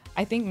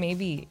I think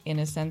maybe in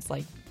a sense,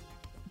 like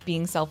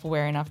being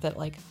self-aware enough that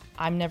like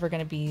I'm never going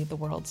to be the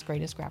world's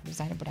greatest graphic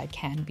designer, but I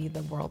can be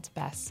the world's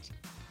best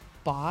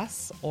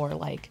boss or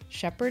like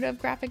shepherd of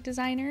graphic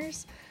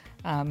designers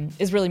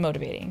is really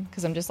motivating,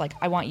 because I'm just like,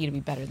 I want you to be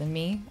better than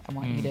me. I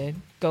want you to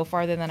go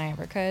farther than I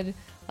ever could.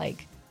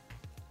 Like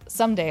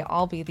someday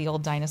I'll be the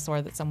old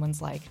dinosaur that someone's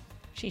like,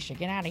 she should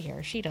get out of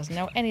here. She doesn't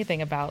know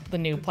anything about the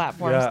new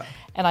platforms. Yeah.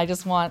 And I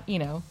just want, you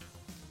know,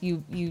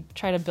 you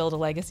try to build a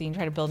legacy and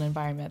try to build an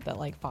environment that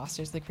like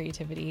fosters the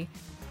creativity.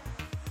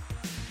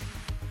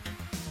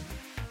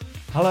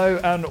 Hello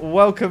and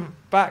welcome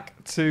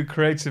back to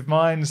Creative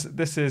Minds.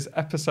 This is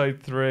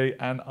episode 3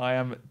 and I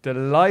am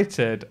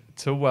delighted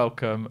to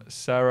welcome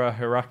Sarah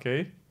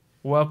Hiraki.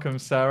 Welcome,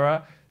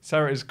 Sarah.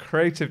 Sarah is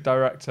creative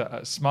director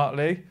at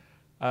Smartly.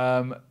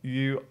 I don't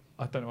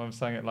know why I'm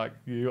saying it like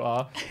you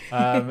are.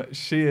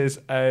 She is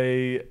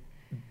a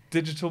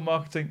digital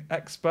marketing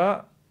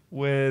expert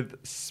with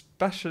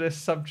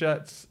specialist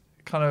subjects,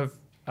 kind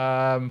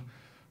of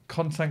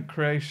content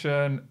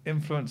creation,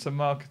 influencer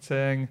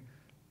marketing,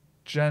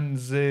 Gen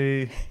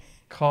Z,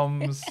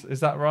 comms.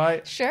 Is that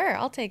right? Sure,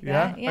 I'll take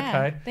that. Yeah.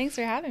 Okay. Thanks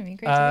for having me.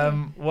 Great to be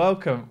here.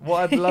 Welcome.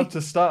 What I'd love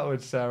to start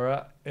with,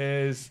 Sarah,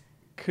 is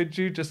could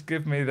you just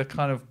give me the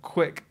kind of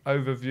quick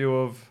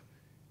overview of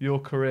your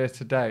career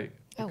to date?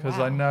 Because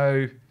wow. I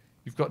know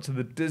you've got to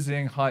the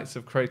dizzying heights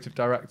of creative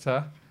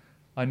director.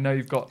 I know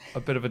you've got a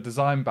bit of a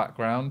design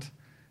background,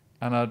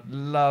 and I'd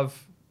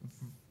love,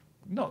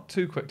 not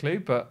too quickly,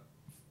 but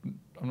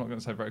I'm not going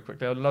to say very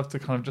quickly, I'd love to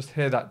kind of just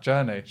hear that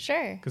journey.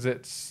 Sure. Because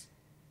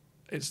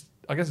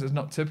I guess it's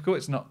not typical,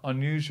 it's not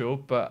unusual,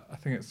 but I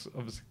think it's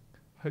obviously,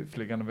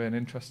 hopefully going to be an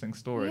interesting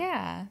story.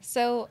 Yeah.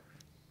 So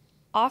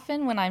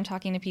often when I'm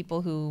talking to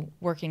people who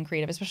work in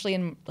creative, especially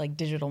in like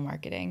digital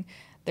marketing,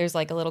 there's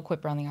like a little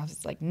quip around the office.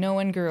 It's like, no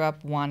one grew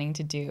up wanting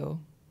to do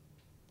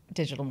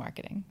digital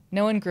marketing.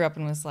 No one grew up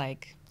and was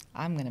like,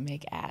 I'm going to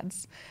make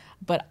ads.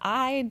 But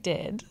I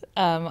did.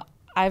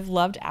 I've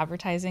loved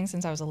advertising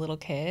since I was a little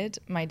kid.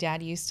 My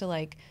dad used to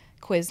like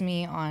quiz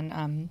me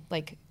on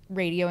like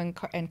radio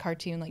and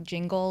cartoon like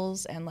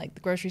jingles and like the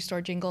grocery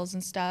store jingles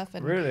and stuff.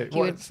 And Really?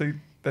 So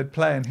they'd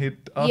play and he'd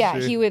ask you? Yeah,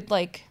 he would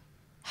like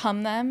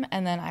hum them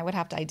and then I would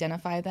have to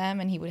identify them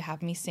and he would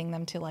have me sing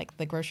them to like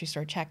the grocery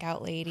store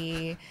checkout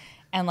lady.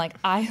 And like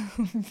I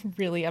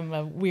really am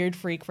a weird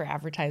freak for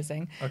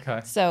advertising.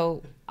 Okay.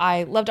 So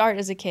I loved art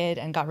as a kid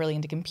and got really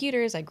into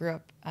computers. I grew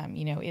up,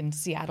 in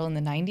Seattle in the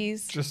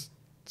 90s.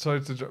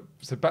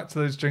 So back to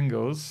those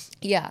jingles.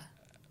 Yeah.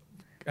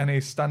 Any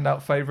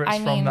standout favorites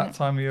from that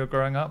time you were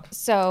growing up?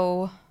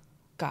 So,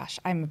 gosh,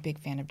 I'm a big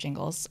fan of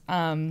jingles.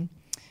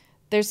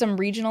 There's some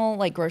regional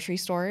like grocery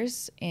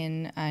stores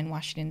in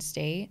Washington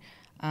State.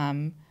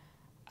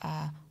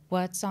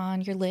 What's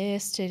on your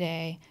list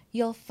today?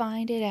 You'll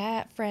find it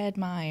at Fred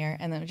Meyer.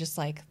 And then just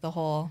like the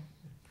whole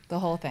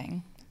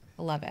thing.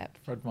 I love it.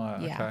 Fred Meyer.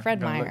 Yeah, okay. Fred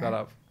I'm gonna Meyer. Look that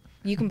up.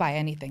 You can buy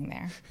anything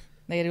there.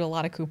 They do a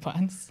lot of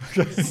coupons.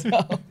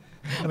 So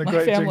And a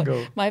great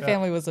jingle. My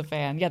family was a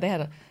fan. Yeah, they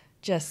had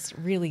just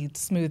really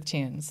smooth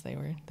tunes they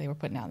were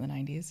putting out in the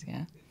 90s.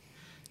 Yeah.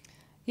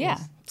 Yeah.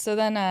 Yes. So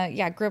then,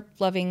 grew up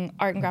loving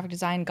art and graphic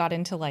design, got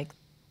into like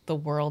the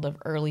world of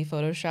early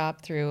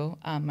Photoshop through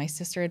my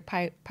sister had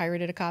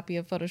pirated a copy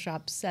of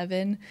Photoshop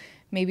 7,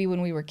 maybe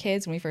when we were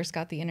kids, when we first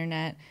got the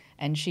internet,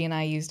 and she and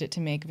I used it to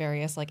make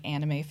various like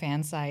anime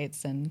fan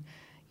sites and,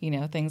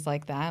 things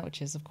like that,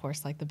 which is of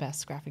course like the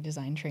best graphic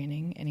design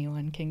training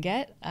anyone can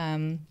get.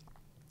 And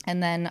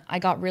then I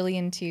got really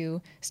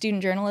into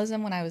student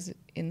journalism when I was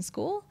in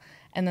school,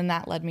 and then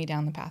that led me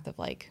down the path of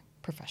like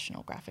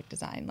professional graphic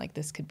design. Like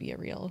this could be a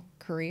real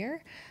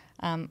career.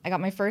 I got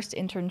my first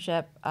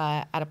internship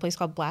at a place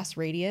called Blast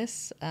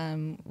Radius,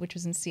 which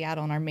was in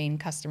Seattle, and our main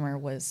customer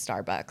was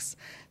Starbucks.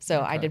 So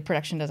Okay. I did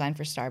production design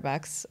for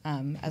Starbucks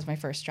as my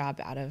first job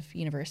out of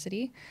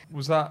university.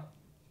 Was that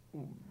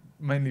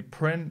mainly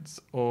print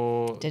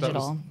or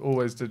Digital? That was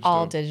always digital.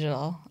 All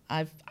digital.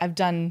 I've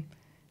done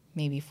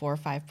maybe 4 or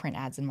 5 print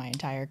ads in my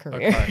entire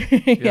career.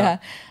 Okay. Yeah.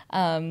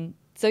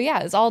 So yeah,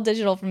 it's all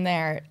digital from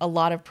there. A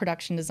lot of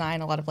production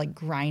design, a lot of like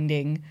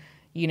grinding,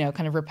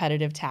 kind of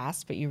repetitive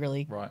tasks, but you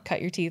really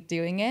cut your teeth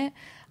doing it.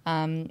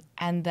 And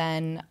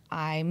then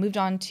I moved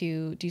on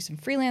to do some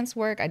freelance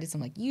work. I did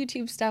some like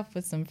YouTube stuff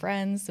with some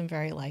friends, some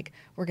very like,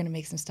 we're going to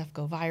make some stuff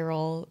go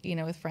viral,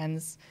 with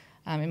friends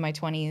in my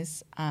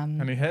 20s.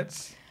 Any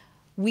hits?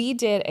 We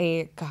did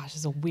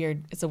it's a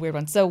weird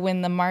one. So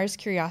when the Mars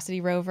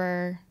Curiosity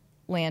rover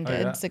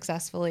landed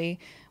successfully,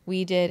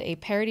 we did a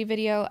parody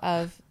video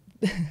of,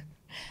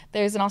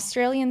 there's an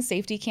Australian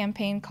safety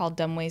campaign called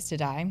Dumb Ways to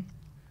Die,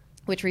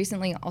 which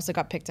recently also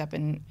got picked up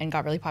and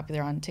got really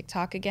popular on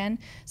TikTok again.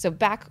 So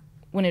back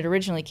when it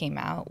originally came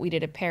out, we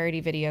did a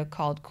parody video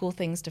called Cool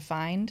Things to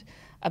Find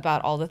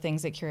about all the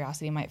things that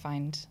Curiosity might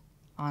find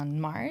on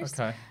Mars.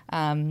 Okay.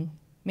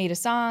 Made a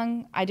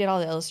song. I did all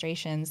the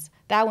illustrations.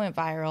 That went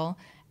viral.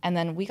 And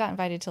then we got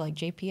invited to like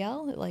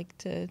JPL, like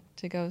to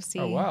go see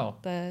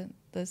the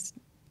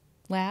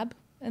lab.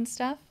 and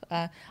stuff.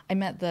 I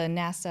met the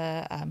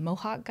NASA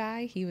Mohawk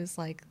guy. He was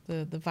like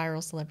the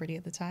viral celebrity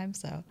at the time.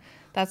 So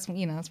that's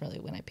really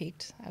when I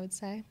peaked, I would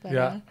say.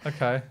 But,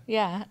 Okay.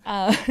 Yeah.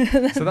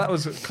 So that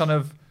was kind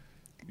of,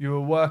 you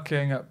were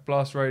working at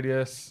Blast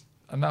Radius,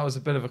 and that was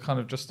a bit of a kind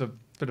of just a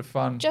bit of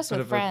fun. Just bit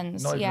with of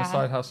friends, not even yeah. a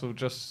side hustle,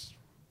 just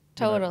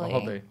Totally. a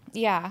hobby.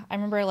 Yeah. I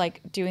remember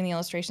like doing the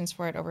illustrations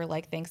for it over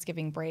like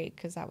Thanksgiving break,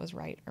 because that was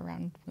right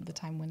around the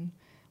time when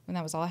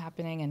that was all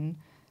happening. And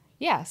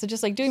yeah, so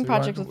just like doing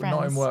projects with friends.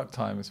 Not in work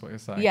time is what you're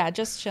saying. Yeah,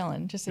 just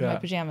chilling, just in my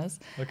pajamas.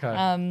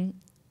 Okay.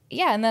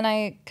 Yeah, and then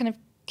I kind of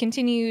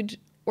continued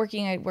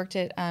working. I worked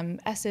at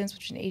Essence,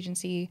 which is an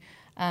agency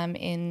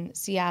in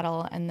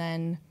Seattle, and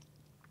then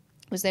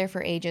was there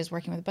for ages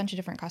working with a bunch of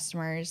different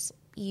customers,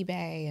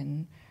 eBay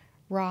and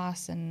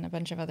Ross and a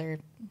bunch of other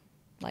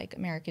like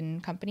American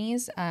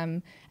companies.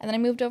 And then I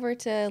moved over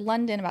to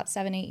London about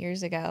 7-8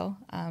 years ago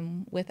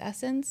with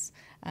Essence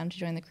to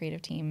join the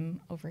creative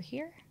team over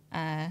here.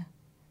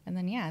 And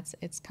then,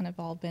 it's kind of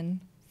all been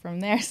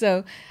from there.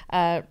 So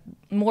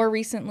more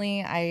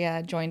recently,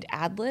 I joined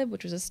AdLib,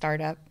 which was a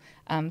startup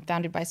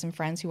founded by some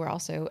friends who were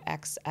also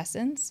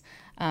ex-Essence.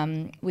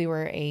 We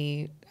were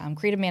a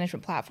creative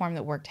management platform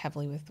that worked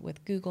heavily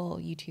with Google,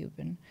 YouTube,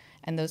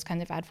 and those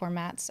kinds of ad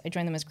formats. I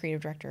joined them as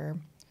creative director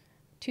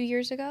 2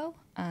 years ago.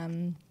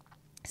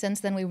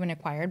 Since then, we've been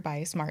acquired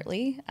by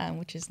Smartly,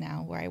 which is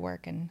now where I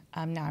work, and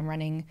now I'm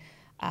running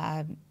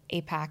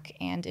APAC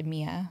and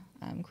EMEA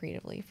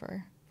creatively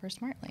for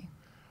Smartly.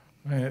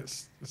 I mean,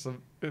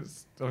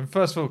 I mean,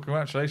 first of all,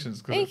 congratulations,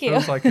 because it Thank you.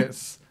 feels like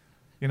it's,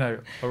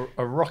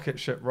 a rocket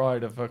ship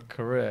ride of a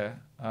career,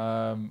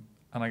 and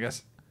I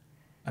guess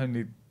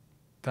only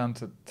down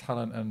to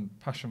talent and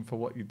passion for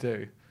what you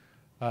do,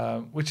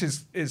 which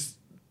is it's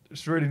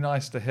really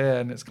nice to hear,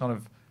 and it's kind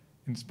of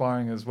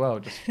inspiring as well.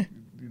 Just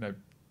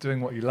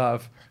doing what you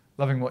love,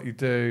 loving what you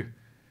do,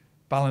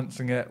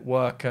 balancing it,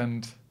 work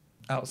and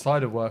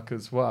outside of work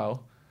as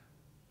well.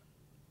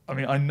 I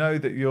mean, I know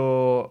that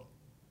you're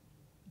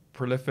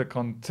prolific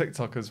on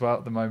TikTok as well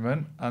at the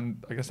moment,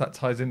 and I guess that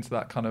ties into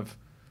that kind of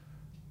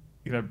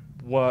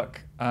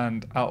work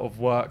and out of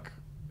work.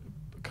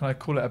 Can I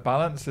call it a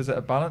balance? Is it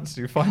a balance?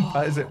 Do you find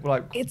that? Is it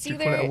like, do you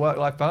call it a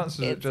work-life balance,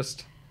 or is it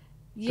just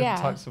different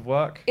types of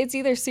work? It's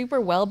either super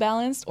well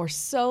balanced or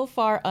so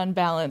far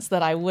unbalanced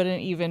that I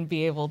wouldn't even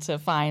be able to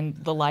find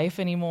the life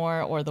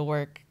anymore or the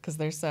work, because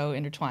they're so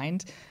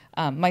intertwined.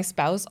 My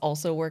spouse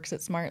also works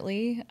at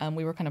Smartly.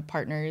 We were kind of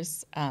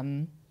partners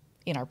in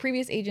our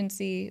previous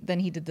agency. Then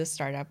he did this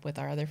startup with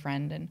our other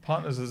friend. And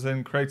partners as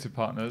in creative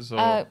partners?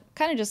 Or?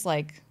 Kind of just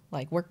like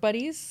work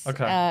buddies.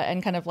 Okay.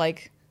 And kind of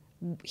like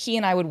he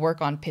and I would work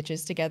on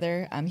pitches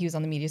together. He was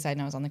on the media side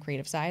and I was on the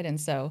creative side.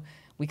 And so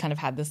we kind of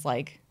had this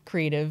like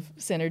creative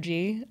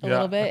synergy a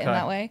little bit in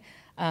that way.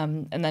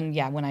 And then,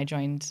 when I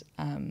joined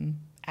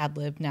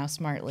AdLib, now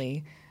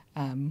Smartly,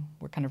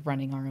 we're kind of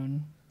running our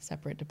own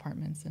separate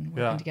departments and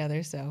working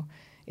together. So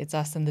it's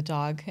us and the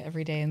dog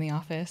every day in the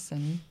office.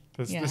 And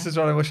this is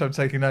what I wish I'm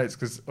taking notes,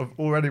 because of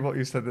already what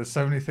you said, there's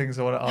so many things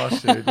I want to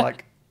ask you,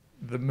 like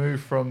the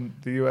move from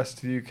the US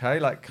to UK,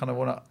 like kind of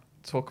want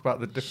to talk about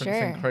the difference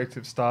in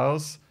creative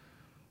styles,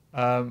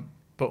 but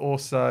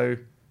also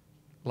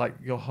like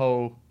your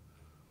whole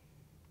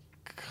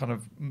kind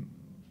of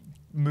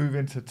move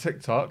into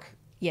TikTok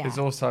is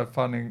also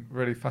finding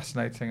really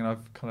fascinating, and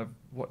I've kind of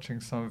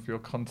watching some of your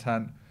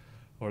content,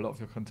 or a lot of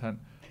your content.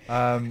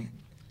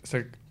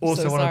 So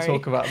also want to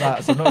talk about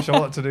that. So I'm not sure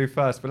what to do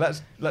first,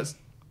 but let's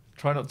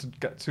try not to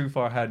get too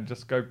far ahead and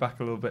just go back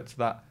a little bit to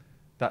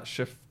that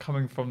shift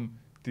coming from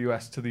the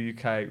US to the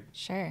UK.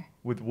 Sure.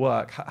 With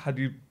work. Had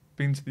you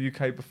been to the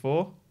UK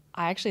before?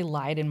 I actually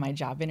lied in my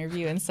job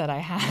interview and said I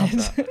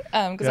had,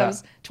 because I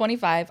was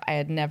 25. I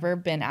had never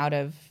been out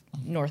of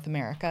North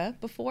America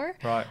before.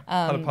 Right.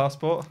 Had a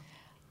passport?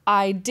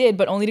 I did,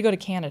 but only to go to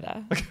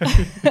Canada.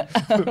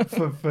 Okay.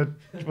 for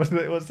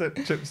what's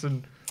it? Chips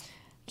and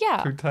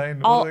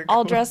poutine?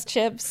 All dressed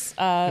chips,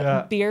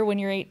 beer when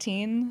you're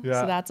 18. So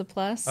that's a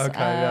plus.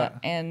 Okay,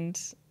 and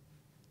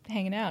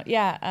hanging out.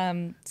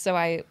 So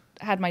I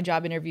had my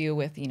job interview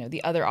with,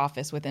 the other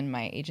office within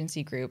my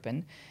agency group,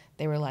 and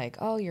they were like,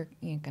 "Oh, you're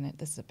gonna.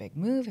 This is a big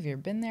move. Have you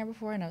ever been there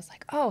before?" And I was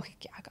like, "Oh,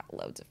 yeah, I got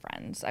loads of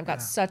friends. I've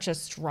got such a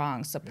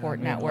strong support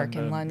network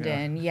in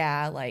London.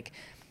 Like,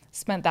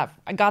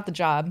 I got the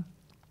job.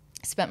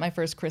 Spent my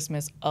first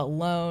Christmas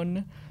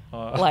alone.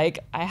 Like,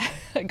 I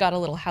got a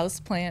little house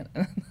plant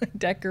and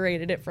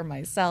decorated it for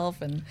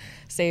myself and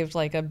saved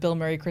like a Bill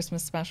Murray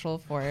Christmas special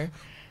for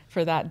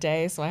that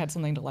day, so I had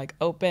something to like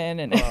open,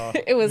 and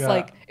it was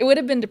like, it would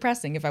have been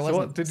depressing if I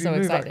wasn't so excited. Did you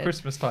move at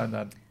Christmas time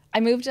then? I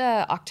moved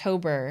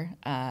October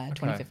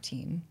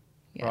 2015.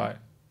 Right.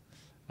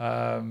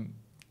 I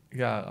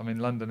mean,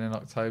 London in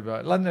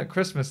October. London at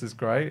Christmas is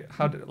great.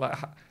 How did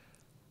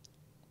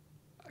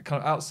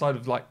kind of outside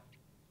of like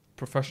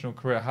professional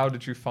career, how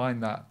did you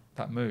find that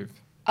move?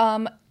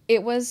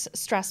 It was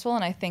stressful,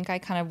 and I think I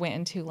kind of went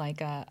into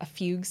like a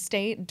fugue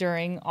state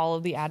during all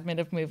of the admin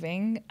of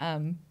moving.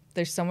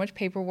 There's so much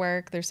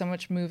paperwork. There's so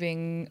much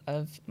moving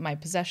of my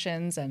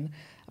possessions, and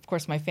of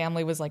course, my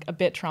family was like a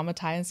bit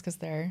traumatized because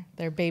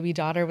their baby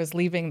daughter was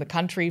leaving the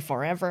country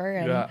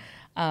forever.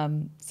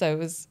 And so it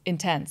was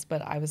intense,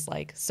 but I was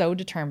like so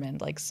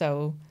determined, like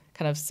so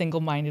kind of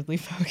single-mindedly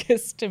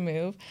focused to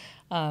move.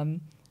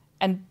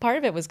 And part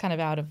of it was kind of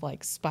out of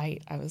like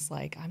spite. I was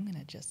like, I'm going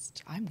to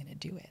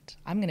do it.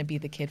 I'm going to be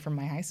the kid from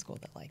my high school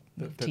that like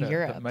moved to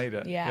Europe. That made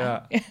it.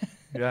 Yeah.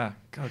 Yeah.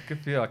 God,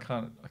 good for you. I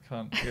can't.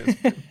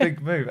 It's a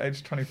big move,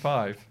 age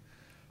 25.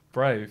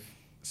 Brave.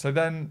 So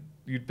then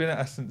you'd been at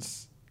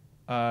Essence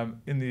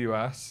in the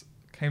US,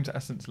 came to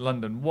Essence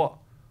London. What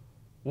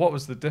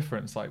was the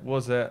difference? Like,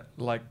 was it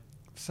like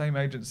same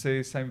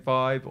agency, same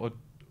vibe, or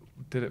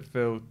did it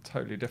feel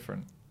totally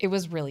different? It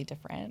was really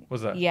different.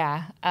 Was it?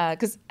 Yeah,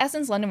 because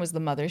Essence London was the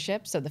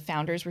mothership, so the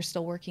founders were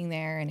still working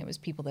there, and it was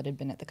people that had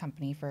been at the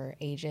company for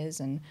ages.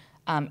 And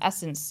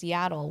Essence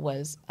Seattle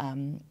was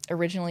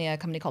originally a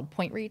company called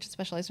Point Reach,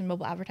 specialized in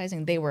mobile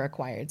advertising. They were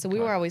acquired, so we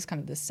were always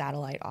kind of the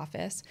satellite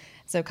office.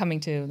 So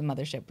coming to the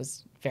mothership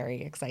was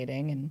very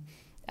exciting,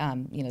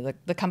 and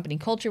the company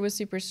culture was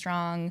super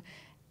strong.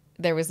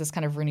 There was this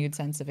kind of renewed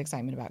sense of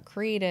excitement about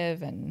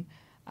creative, and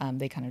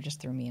they kind of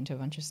just threw me into a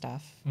bunch of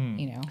stuff,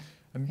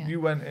 And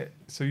you went,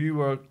 so you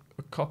were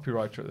a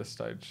copywriter at this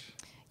stage?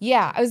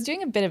 Yeah, I was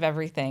doing a bit of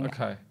everything.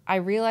 Okay. I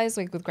realized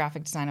like with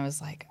graphic design, I was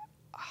like,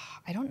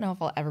 I don't know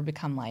if I'll ever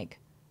become like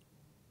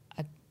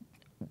a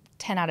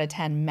 10 out of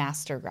 10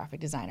 master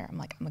graphic designer. I'm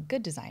like, I'm a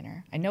good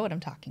designer. I know what I'm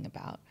talking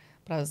about.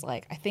 But I was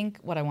like, I think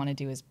what I want to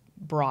do is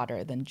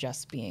broader than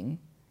just being,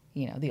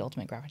 the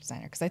ultimate graphic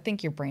designer. Because I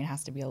think your brain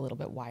has to be a little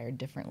bit wired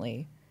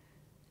differently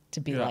to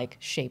be like,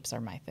 shapes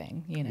are my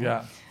thing,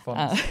 Yeah,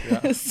 fonts,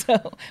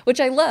 So, which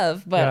I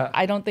love, but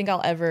I don't think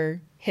I'll ever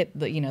hit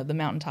the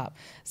mountaintop.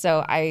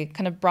 So I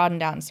kind of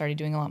broadened out and started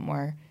doing a lot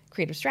more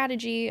creative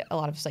strategy, a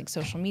lot of like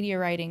social media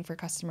writing for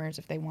customers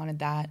if they wanted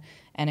that,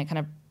 and it kind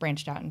of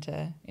branched out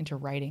into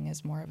writing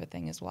as more of a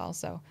thing as well.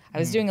 So I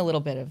was doing a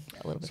little bit.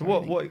 So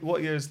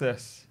what year is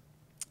this?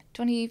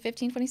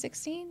 2015,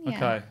 2016. Yeah.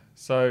 Okay,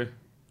 so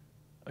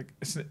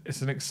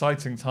it's an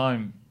exciting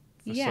time.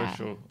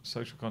 For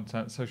social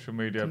content, social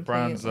media, Completely.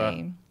 brands are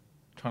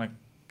trying to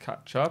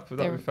catch up. Would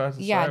that be fair to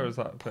say? Or is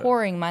that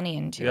pouring money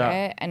into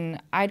it?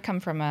 And I'd come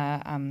from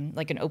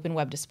an open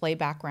web display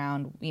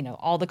background.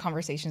 All the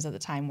conversations at the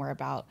time were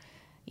about,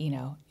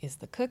 is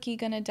the cookie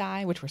gonna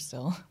die? Which we're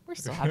still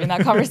having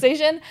that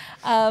conversation.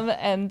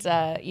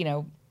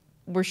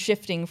 We're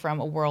shifting from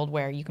a world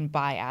where you can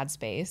buy ad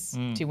space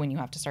to when you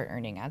have to start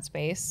earning ad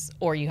space,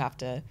 or you have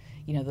to,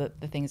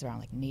 the things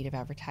around like native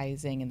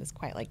advertising and this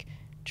quite like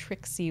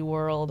tricksy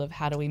world of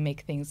how do we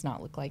make things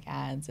not look like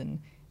ads, and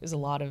there's a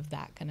lot of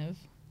that kind of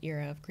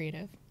era of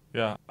creative.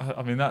 Yeah,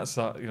 I mean that's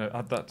add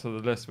that to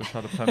the list, which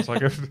had a pen. So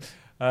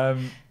I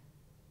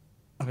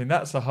mean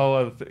that's a whole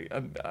other thing,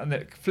 and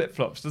it flip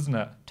flops, doesn't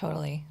it?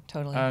 Totally.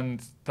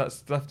 And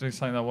that's definitely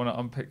something I want to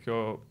unpick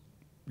your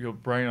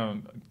brain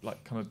on,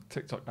 like kind of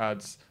TikTok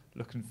ads,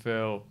 look and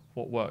feel,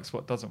 what works,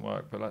 what doesn't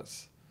work. But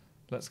let's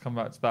come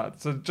back to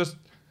that. So just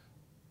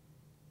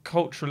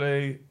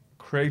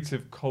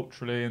creative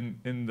culturally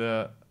in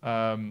the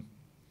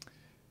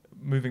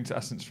moving to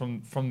Essence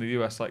from the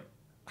US, like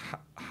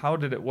how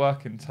did it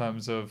work in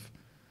terms of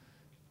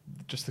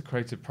just the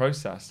creative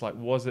process? Like,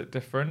 was it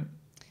different?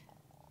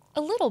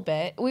 A little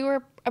bit. We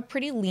were a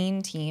pretty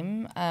lean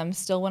team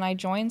still when I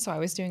joined, so I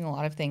was doing a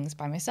lot of things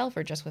by myself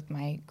or just with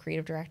my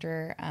creative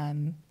director,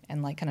 and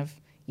like kind of,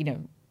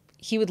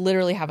 he would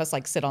literally have us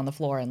like sit on the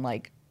floor and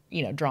like,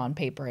 draw on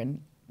paper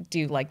and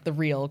do like the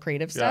real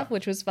creative stuff,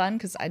 which was fun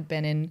because I'd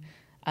been in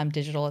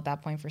digital at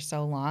that point for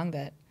so long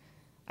that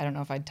I don't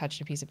know if I'd touched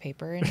a piece of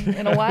paper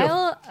in a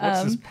while.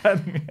 What's his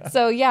pen?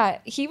 So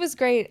he was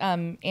great,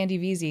 Andy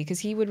Veazey, because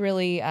he would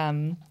really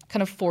kind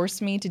of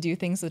force me to do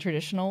things the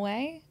traditional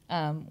way,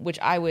 which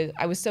I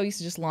was so used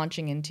to just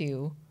launching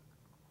into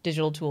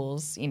digital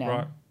tools.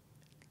 Right.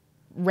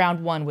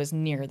 Round one was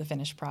near the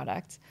finished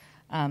product.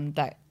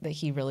 That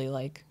he really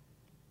like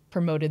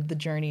promoted the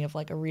journey of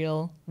like a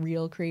real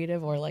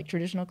creative or like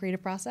traditional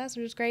creative process,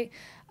 which was great.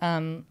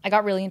 I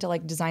got really into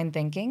like design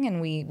thinking, and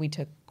we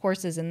took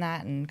courses in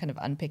that and kind of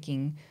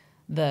unpicking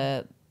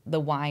the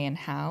why and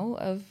how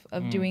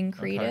of doing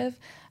creative.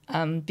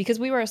 Okay. Because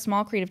we were a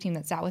small creative team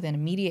that sat within a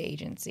media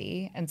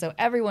agency, and so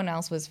everyone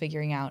else was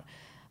figuring out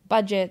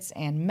budgets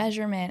and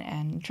measurement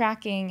and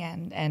tracking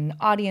and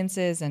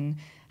audiences and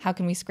how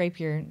can we scrape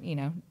your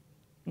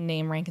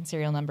name, rank, and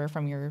serial number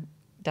from your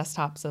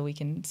desktop so we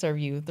can serve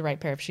you the right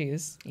pair of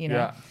shoes,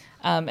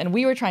 and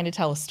we were trying to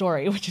tell a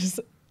story, which is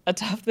a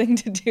tough thing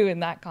to do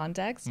in that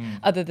context,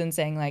 other than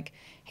saying like,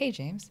 hey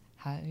James,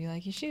 how do you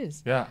like your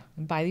shoes?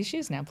 Buy these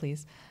shoes now,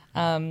 please.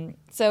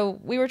 So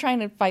we were trying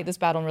to fight this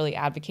battle and really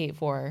advocate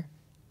for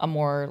a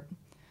more,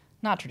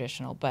 not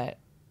traditional, but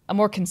a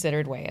more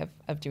considered way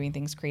of doing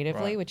things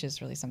creatively, which is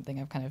really something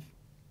I've kind of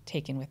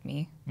taken with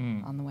me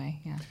on the way.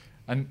 Yeah.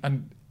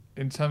 And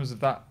in terms of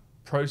that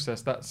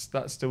process, that's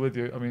still with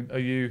you. I mean, are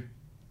you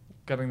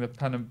getting the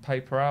pen and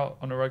paper out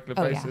on a regular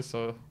basis,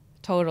 or?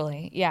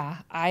 Totally. Yeah.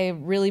 I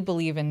really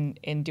believe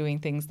in doing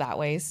things that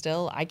way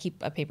still. I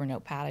keep a paper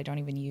notepad. I don't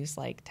even use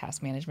like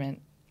task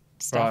management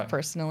stuff Right.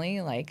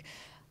 personally. Like,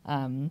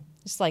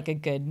 just like a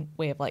good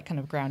way of like kind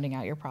of grounding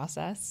out your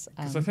process.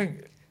 Because I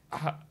think,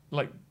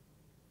 like,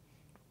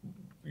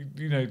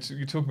 you're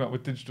talking about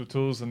with digital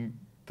tools, and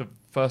the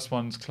first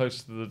one's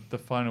close to the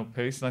final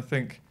piece. And I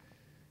think,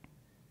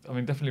 I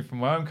mean, definitely from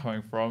where I'm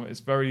coming from, it's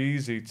very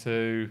easy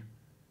to,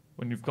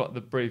 when you've got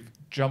the brief,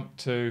 jump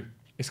to,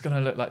 it's going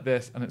to look like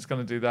this and it's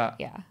going to do that,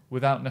 Yeah.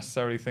 without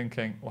necessarily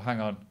thinking, well, hang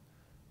on,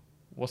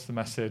 what's the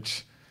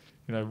message?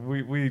 We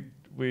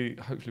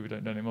hopefully we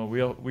don't do anymore.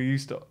 We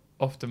used to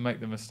often make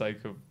the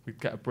mistake of, we'd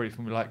get a brief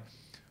and we're like,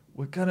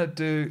 we're going to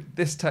do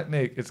this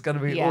technique. It's going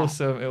to be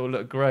awesome. It will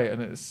look great.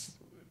 And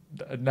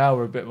now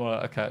we're a bit more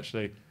like, okay,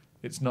 actually,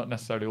 it's not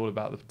necessarily all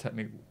about the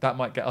technique. That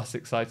might get us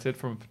excited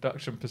from a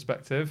production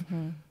perspective,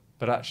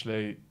 but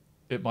actually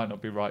it might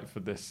not be right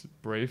for this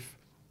brief.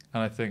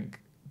 And I think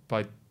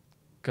by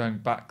going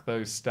back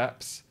those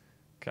steps,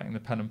 getting the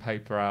pen and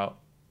paper out,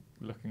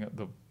 looking at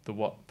the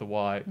what, the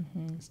why,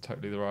 is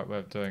totally the right way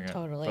of doing it.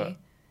 Totally.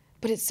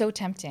 But it's so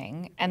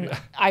tempting. And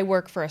I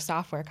work for a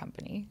software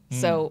company.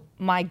 So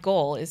my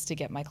goal is to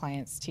get my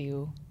clients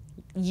to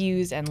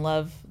use and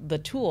love the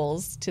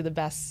tools to the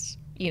best,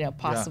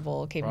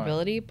 possible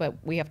capability. Right. But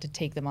we have to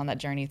take them on that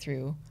journey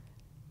through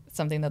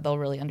something that they'll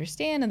really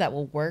understand and that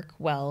will work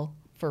well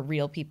for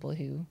real people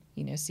who,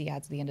 see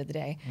ads at the end of the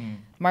day.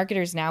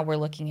 Marketers now, we're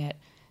looking at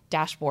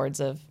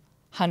dashboards of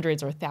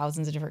hundreds or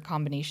thousands of different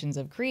combinations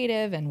of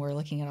creative, and we're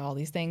looking at all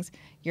these things.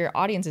 Your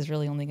audience is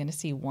really only going to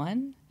see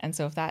one. And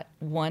so if that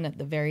one at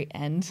the very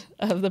end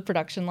of the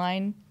production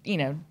line,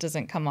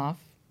 doesn't come off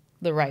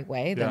the right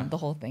way, then the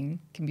whole thing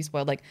can be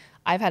spoiled. Like,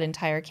 I've had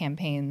entire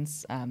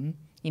campaigns,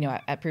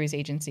 at previous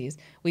agencies,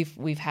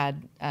 we've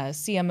had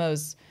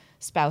CMOs'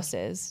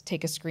 spouses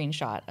take a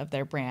screenshot of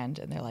their brand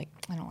and they're like,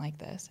 I don't like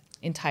this.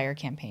 Entire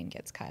campaign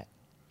gets cut,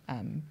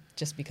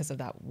 just because of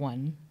that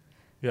one.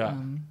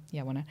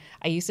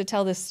 I used to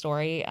tell this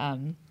story.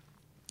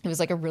 It was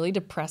like a really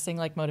depressing,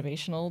 like,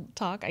 motivational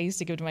talk I used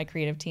to give to my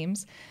creative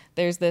teams.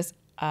 There's this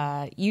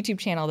YouTube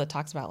channel that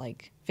talks about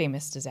like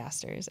famous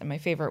disasters, and my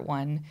favorite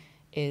one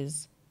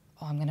is,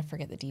 I'm gonna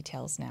forget the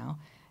details now.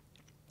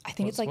 I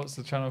think what's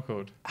the channel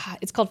called?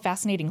 It's called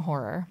Fascinating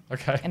Horror.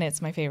 Okay. And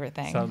it's my favorite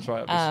thing. Sounds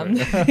right up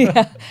the street.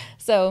 Yeah.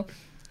 So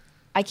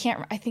I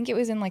think it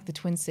was in like the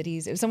Twin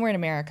Cities. It was somewhere in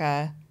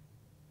America.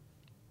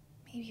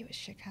 Maybe it was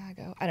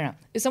Chicago. I don't know.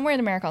 It was somewhere in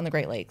America on the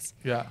Great Lakes.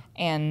 Yeah.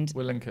 And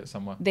we'll link it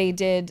somewhere. They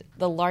did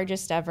the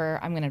largest ever,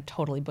 I'm going to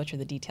totally butcher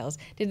the details.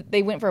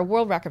 They went for a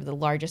world record of the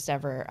largest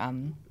ever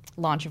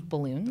launch of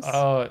balloons.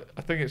 Oh,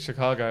 I think it's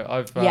Chicago.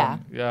 I've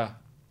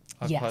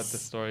heard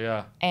this story,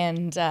 yeah.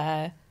 And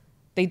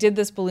they did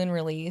this balloon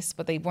release,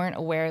 but they weren't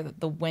aware that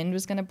the wind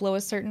was going to blow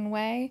a certain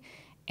way.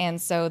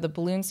 And so the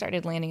balloon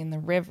started landing in the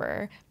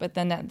river. But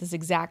then at this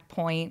exact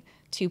point,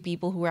 two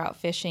people who were out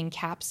fishing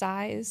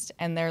capsized,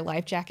 and their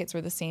life jackets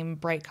were the same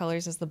bright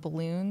colors as the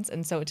balloons.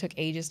 And so it took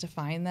ages to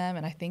find them.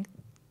 And I think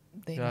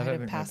they might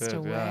have passed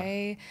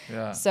away.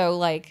 Yeah. So,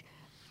 like,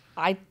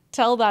 I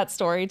tell that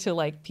story to,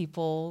 like,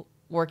 people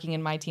working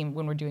in my team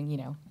when we're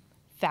doing,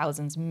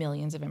 thousands,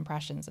 millions of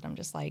impressions. And I'm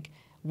just like,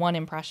 one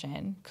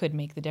impression could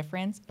make the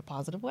difference in a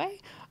positive way,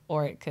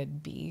 or it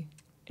could be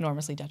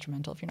enormously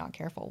detrimental if you're not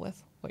careful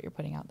with what you're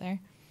putting out there.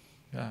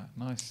 Yeah,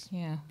 nice.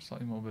 Yeah.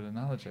 Slightly morbid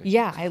analogy.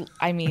 Yeah,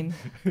 I mean,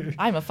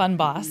 I'm a fun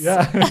boss.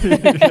 Yeah.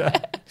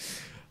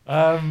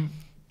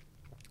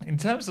 In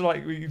terms of,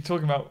 like, you're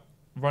talking about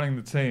running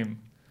the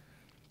team,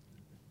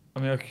 I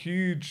mean, a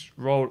huge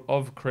role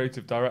of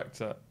creative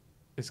director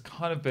is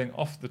kind of being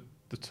off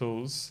the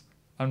tools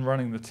and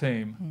running the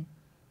team.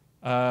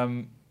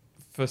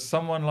 For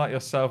someone like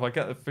yourself, I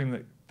get the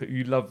thing that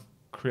you love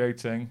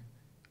creating.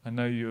 I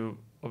know you're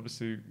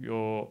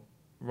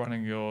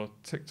running your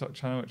TikTok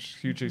channel, which is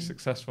hugely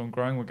successful and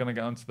growing. We're going to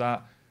get onto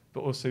that,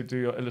 but also do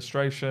your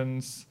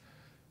illustrations.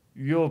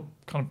 You're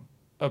kind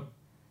of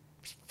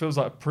feels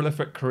like a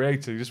prolific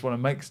creator. You just want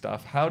to make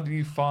stuff. How do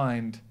you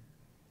find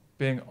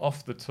being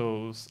off the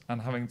tools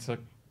and having to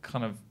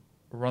kind of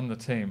run the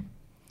team?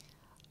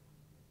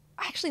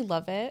 I actually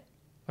love it.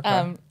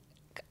 Okay.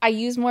 I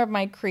use more of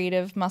my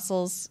creative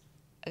muscles,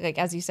 like,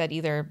 as you said,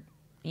 either,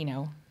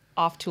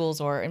 off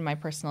tools or in my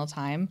personal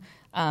time.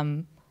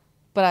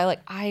 But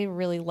I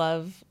really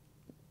love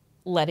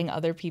letting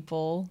other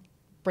people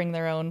bring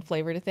their own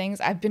flavor to things.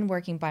 I've been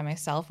working by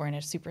myself or in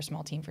a super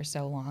small team for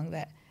so long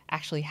that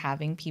actually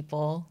having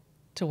people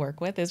to work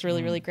with is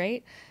really, really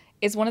great.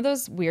 It's one of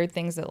those weird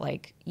things that,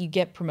 like, you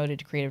get promoted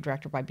to creative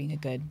director by being a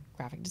good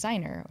graphic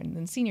designer, and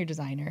then senior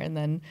designer, and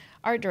then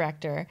art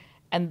director.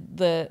 And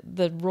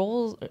the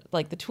roles,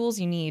 like the tools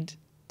you need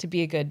to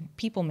be a good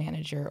people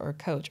manager or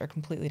coach, are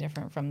completely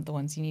different from the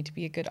ones you need to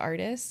be a good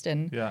artist.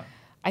 And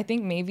I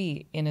think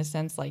maybe in a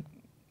sense, like,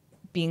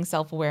 being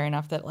self-aware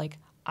enough that, like,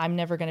 I'm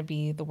never going to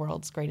be the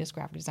world's greatest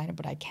graphic designer,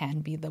 but I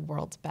can be the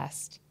world's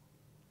best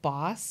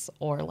boss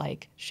or,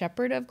 like,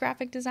 shepherd of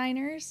graphic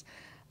designers.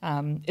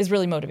 is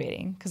really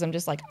motivating because I'm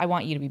just like, I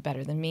want you to be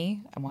better than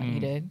me. I want you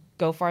to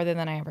go farther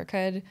than I ever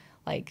could.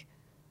 Like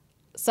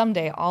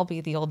someday I'll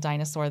be the old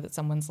dinosaur that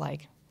someone's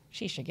like,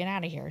 she should get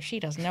out of here.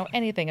 She doesn't know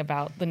anything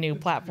about the new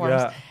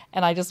platforms. Yeah.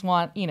 And I just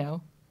want,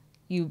 you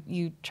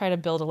try to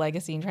build a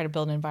legacy and try to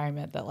build an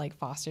environment that like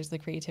fosters the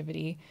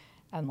creativity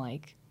and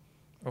like.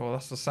 Oh,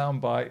 that's the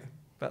soundbite.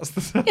 That's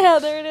the. Yeah,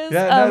 there it is.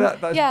 Yeah,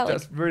 no,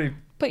 that's like, really.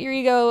 Put your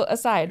ego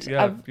aside.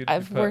 Yeah,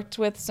 I've worked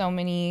with so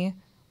many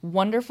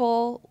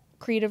wonderful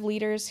creative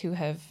leaders who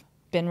have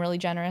been really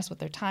generous with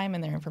their time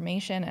and their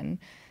information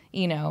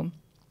and,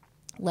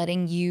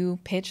 letting you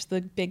pitch the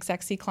big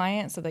sexy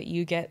client so that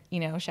you get,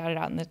 shouted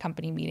out in the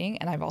company meeting.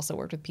 And I've also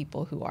worked with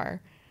people who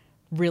are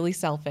really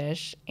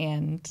selfish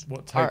and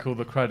take all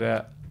the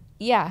credit.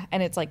 Yeah.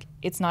 And it's like,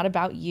 it's not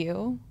about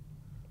you.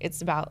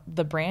 It's about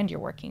the brand you're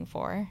working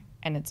for.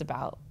 And it's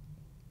about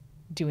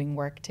doing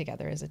work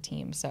together as a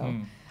team. So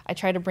I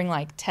try to bring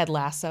like Ted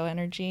Lasso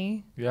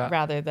energy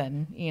rather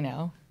than,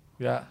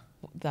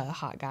 the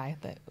hot guy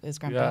that is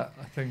grumpy. Yeah,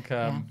 I think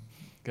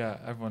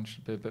everyone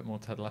should be a bit more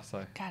Ted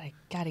Lasso. Gotta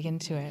get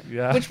into it.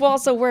 Yeah. Which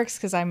also works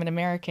because I'm an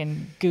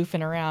American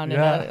goofing around in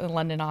a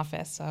London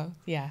office. So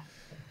yeah.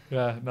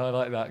 Yeah, no, I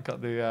like that.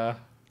 Got the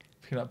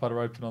peanut butter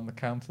open on the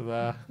counter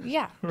there.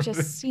 Yeah,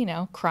 just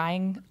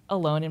crying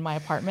alone in my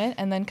apartment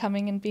and then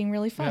coming and being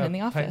really fun in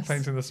the office.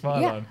 Painting the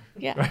smile on.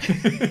 Yeah.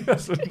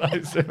 That's a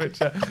nice image.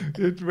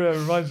 It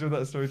reminds you of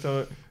that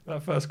storyteller,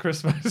 that first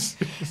Christmas.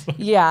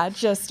 Yeah,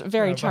 just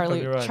very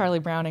Yeah, Charlie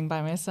Browning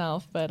by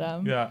myself. But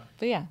yeah,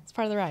 it's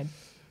part of the ride.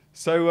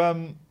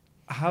 So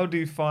how do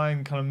you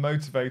find kind of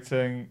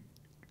motivating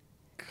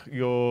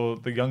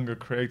the younger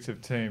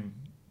creative team?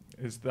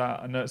 Is that,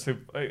 I know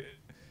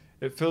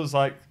it feels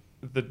like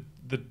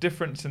the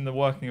difference in the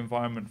working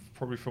environment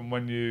probably from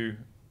when you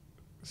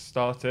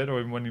started or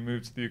even when you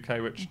moved to the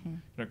UK, which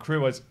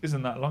career-wise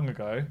isn't that long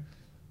ago,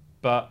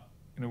 but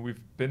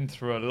we've been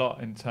through a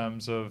lot in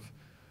terms of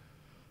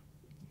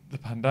the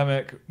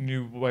pandemic,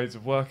 new ways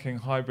of working,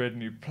 hybrid,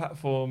 new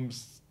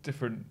platforms,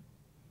 different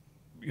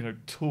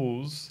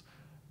tools.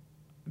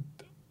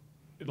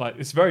 Like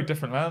it's a very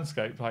different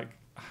landscape. Like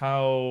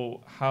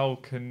how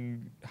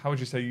would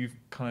you say you've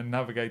kind of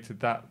navigated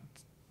that,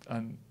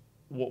 and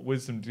what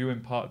wisdom do you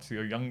impart to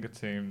your younger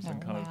teams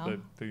and kind of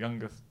the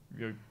younger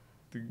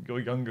your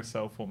younger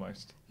self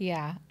almost?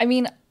 Yeah, I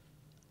mean,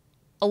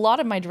 a lot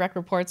of my direct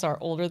reports are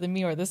older than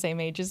me or the same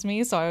age as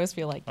me, so I always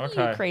feel like,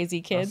 you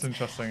crazy kids. That's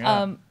interesting.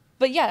 Yeah.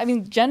 But yeah, I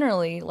mean,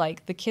 generally,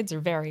 like the kids are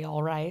very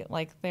all right.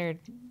 Like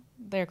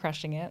they're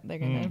crushing it. They're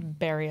gonna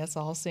bury us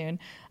all soon.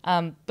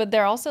 But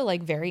they're also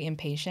like very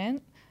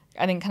impatient.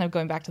 I think kind of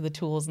going back to the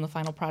tools and the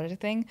final product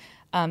thing.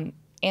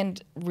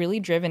 And really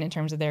driven in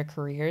terms of their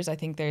careers. I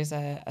think there's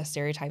a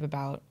stereotype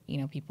about,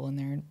 people in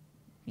their,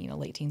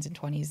 late teens and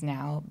 20s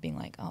now being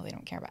like, oh, they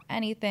don't care about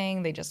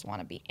anything. They just want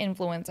to be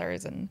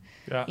influencers and,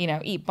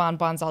 eat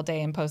bonbons all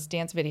day and post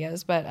dance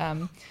videos. But,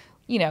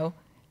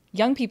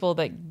 young people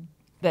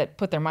that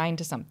put their mind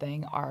to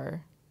something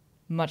are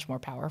much more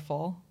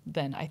powerful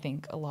than I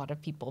think a lot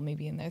of people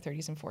maybe in their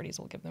 30s and 40s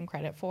will give them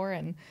credit for.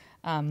 And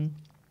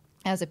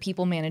as a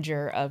people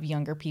manager of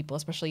younger people,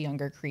 especially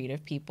younger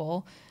creative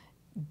people,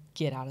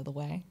 get out of the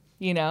way,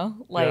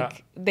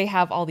 they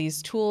have all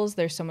these tools.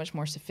 They're so much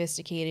more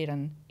sophisticated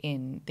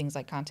in things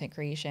like content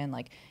creation,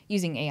 like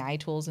using AI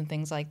tools and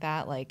things like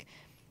that. Like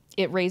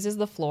it raises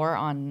the floor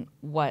on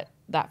what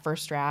that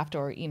first draft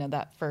or,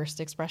 that first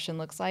expression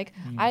looks like.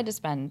 I had to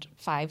spend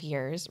 5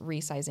 years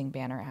resizing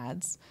banner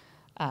ads.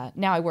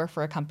 Now I work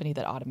for a company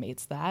that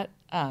automates that.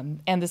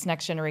 And this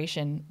next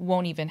generation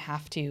won't even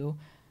have to,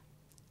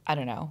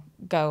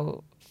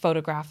 go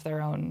photograph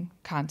their own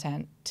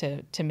content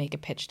to make a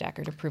pitch deck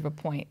or to prove a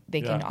point.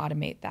 They can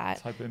automate that.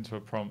 Type it into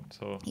a prompt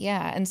or.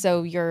 Yeah. And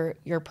so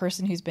your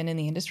person who's been in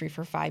the industry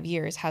for 5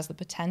 years has the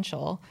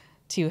potential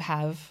to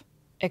have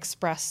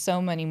expressed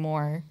so many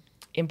more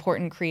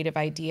important creative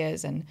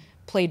ideas and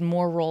played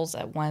more roles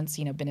at once,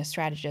 been a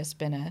strategist,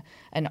 been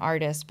an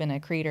artist, been a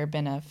creator,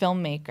 been a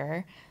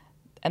filmmaker.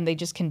 And they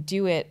just can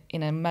do it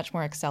in a much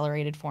more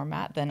accelerated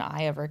format than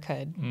I ever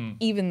could,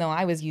 even though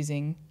I was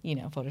using,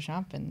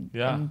 Photoshop and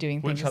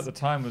doing things. Which at the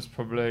time was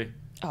probably...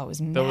 Oh, it was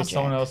magic. There was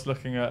someone else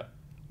looking at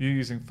you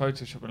using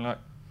Photoshop and like,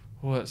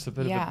 oh, it's a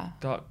bit of a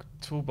dark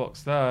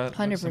toolbox there.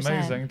 100%. It's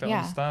amazing. Don't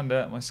understand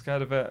it. Am I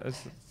scared of it?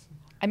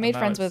 I made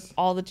friends with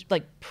all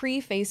the,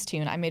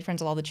 pre-Facetune, I made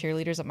friends with all the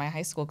cheerleaders at my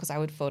high school because I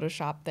would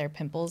Photoshop their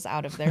pimples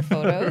out of their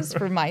photos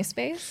for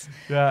MySpace.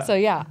 Yeah. So,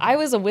 I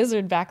was a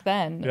wizard back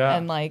then. Yeah.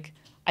 And,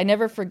 I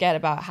never forget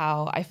about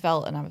how I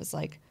felt, and I was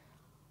like,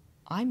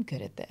 I'm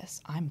good at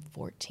this. I'm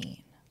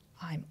 14.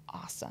 I'm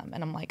awesome.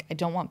 And I'm like, I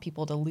don't want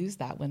people to lose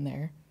that when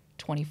they're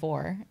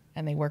 24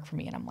 and they work for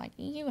me. And I'm like,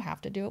 you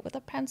have to do it with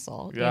a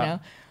pencil,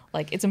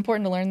 It's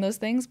important to learn those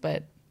things,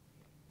 but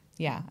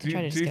do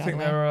you think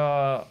there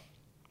are,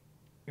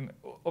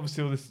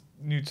 obviously all this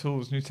new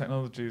tools, new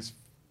technologies,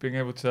 being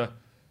able to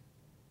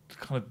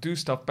kind of do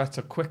stuff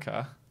better,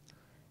 quicker,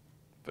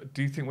 but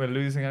do you think we're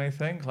losing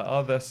anything?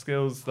 Are there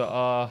skills that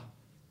are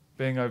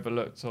being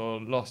overlooked or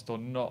lost or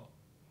not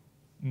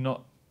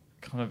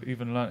kind of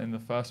even learnt in the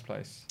first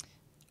place?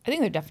 I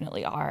think there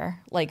definitely are.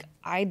 Like,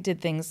 I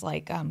did things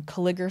like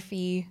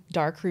calligraphy,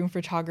 darkroom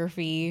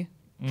photography,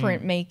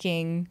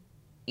 printmaking,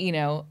 you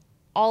know,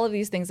 all of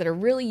these things that are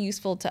really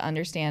useful to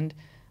understand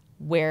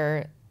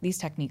where these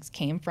techniques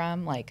came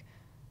from. Like,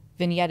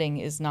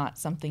 vignetting is not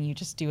something you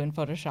just do in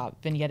Photoshop.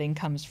 Vignetting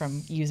comes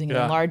from using an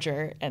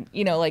enlarger, and,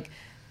 you know, like,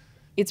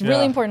 it's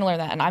really important to learn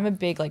that. And I'm a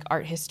big, like,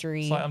 art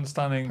history It's like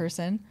understanding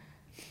person.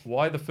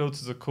 Why the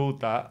filters are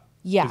called that.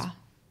 Yeah. Is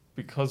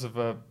because of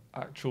a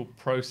actual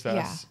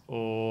process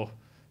or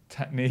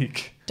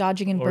technique.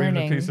 Dodging and or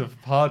burning. Even a piece of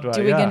hardware.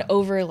 Doing an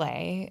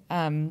overlay.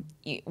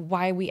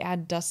 Why we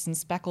add dust and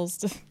speckles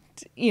to,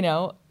 you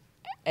know,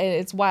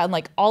 it's wild.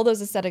 Like, all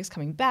those aesthetics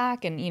coming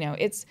back, and, you know,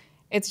 it's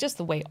just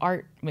the way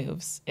art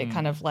moves. It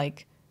kind of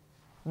like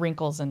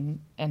wrinkles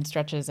and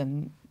stretches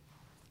and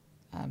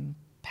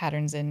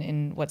patterns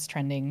in what's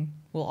trending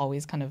will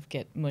always kind of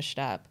get mushed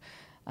up.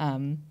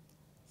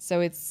 So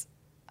it's,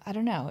 I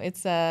don't know.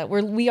 It's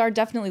we are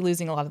definitely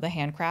losing a lot of the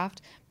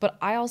handcraft, but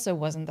I also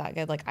wasn't that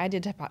good. Like, I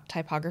did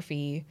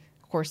typography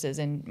courses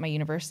in my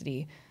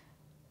university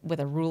with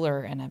a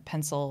ruler and a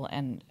pencil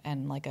and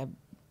like a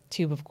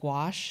tube of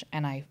gouache,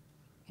 and I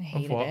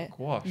hated it.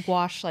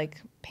 Gouache,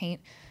 like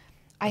paint.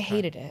 I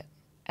hated it.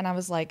 And I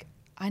was like,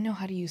 I know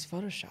how to use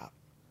Photoshop.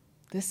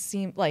 This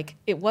seemed like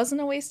it wasn't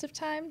a waste of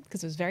time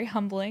because it was very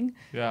humbling.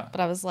 Yeah.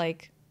 But I was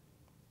like,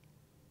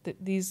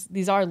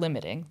 these are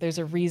limiting. There's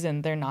a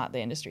reason they're not the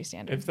industry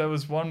standard. If there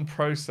was one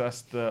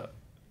process that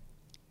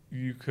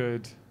you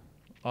could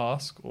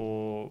ask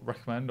or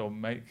recommend or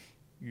make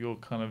your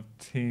kind of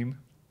team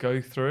go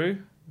through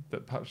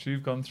that perhaps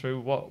you've gone through,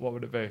 what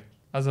would it be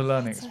as a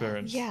learning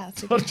experience?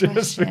 That's a Not good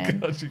just question.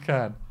 because you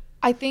can.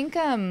 I think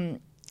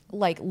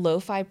like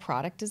lo-fi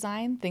product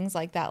design, things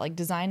like that, like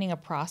designing a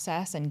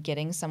process and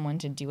getting someone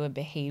to do a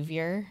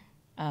behavior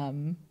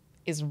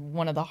is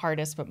one of the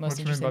hardest but most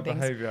interesting What do you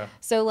mean by things. behavior?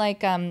 So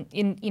like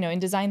in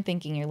design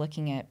thinking, you're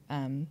looking at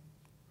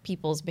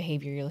people's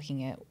behavior, you're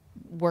looking at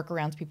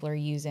workarounds people are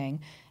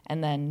using,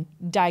 and then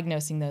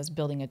diagnosing those,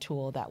 building a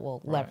tool that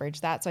will leverage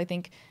that. So I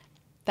think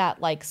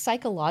that like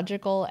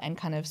psychological and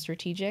kind of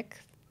strategic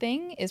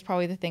thing is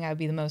probably the thing I would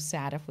be the most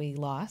sad if we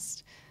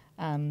lost.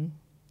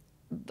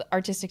 The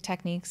artistic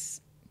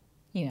techniques,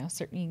 you know,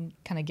 certainly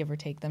kind of give or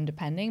take them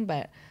depending,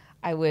 but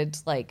I would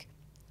like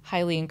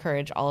highly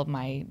encourage all of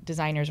my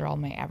designers or all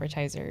my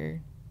advertiser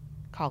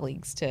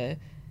colleagues to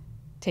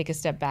take a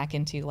step back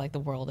into like the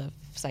world of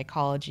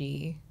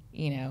psychology,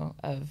 you know,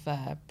 of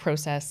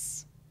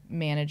process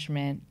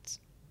management,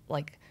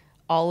 like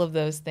all of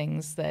those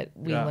things that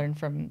we learn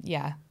from.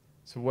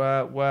 So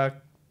where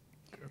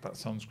that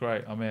sounds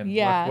great. I'm in.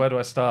 Yeah. Where do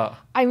I start?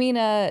 I mean,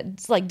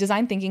 it's like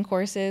design thinking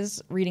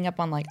courses, reading up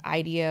on like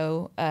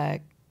IDEO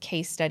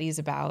case studies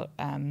about,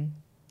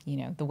 you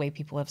know, the way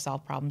people have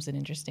solved problems in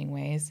interesting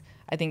ways.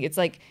 I think it's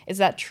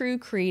that true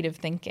creative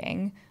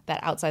thinking,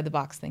 that outside the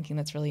box thinking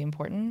that's really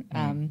important.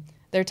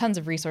 There are tons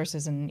of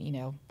resources and, you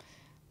know,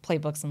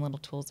 playbooks and little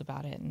tools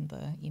about it, and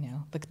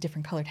the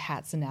different colored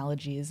hats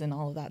analogies and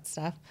all of that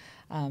stuff.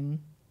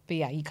 But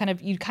yeah, you kind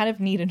of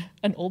need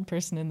an old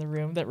person in the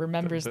room that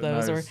remembers that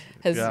those knows, or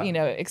has you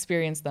know,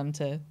 experienced them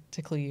to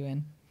clue you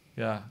in.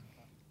 Yeah.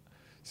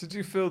 So do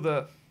you feel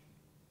that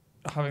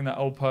having that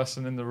old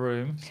person in the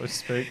room, so to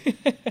speak,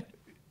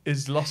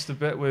 is lost a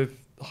bit with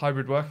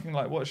hybrid working?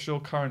 Like, what's your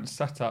current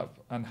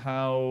setup, and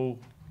how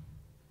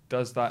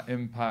does that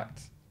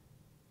impact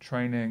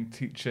training,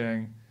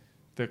 teaching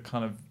the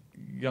kind of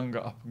younger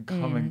up and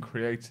coming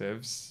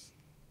creatives?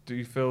 Do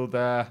you feel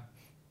they're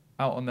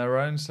out on their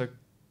own, so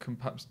can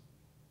perhaps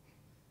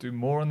do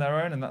more on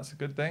their own, and that's a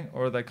good thing?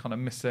 Or are they kind of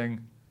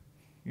missing,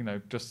 you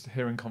know, just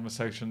hearing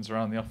conversations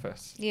around the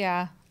office?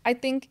 Yeah, I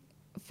think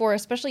for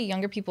especially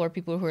younger people or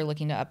people who are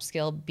looking to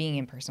upskill, being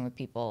in person with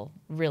people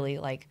really,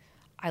 like,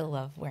 I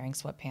love wearing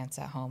sweatpants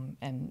at home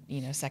and,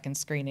 you know, second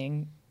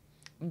screening,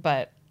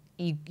 but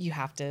you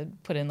have to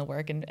put in the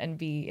work and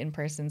be in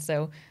person.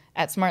 So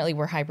at Smartly,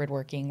 we're hybrid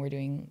working. We're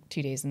doing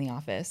 2 days in the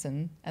office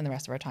and the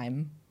rest of our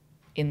time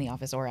in the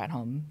office or at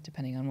home,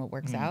 depending on what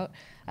works out,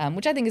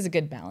 which I think is a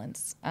good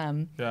balance.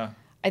 Yeah.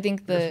 I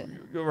think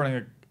you're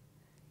running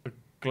a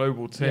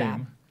global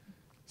team,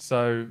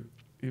 so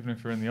even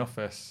if you're in the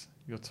office,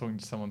 you're talking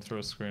to someone through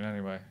a screen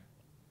anyway.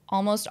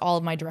 Almost all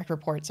of my direct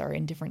reports are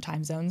in different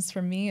time zones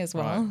from me as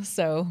well. Right.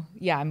 So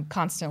yeah, I'm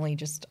constantly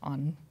just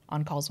on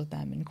calls with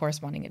them and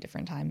corresponding at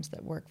different times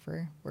that work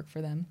for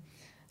them.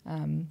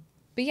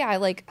 But yeah,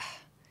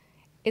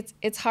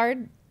 it's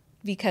hard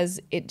because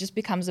it just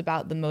becomes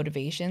about the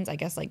motivations. I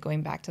guess, like,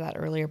 going back to that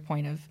earlier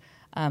point of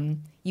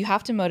you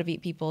have to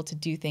motivate people to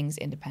do things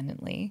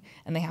independently,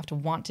 and they have to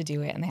want to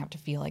do it, and they have to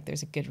feel like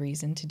there's a good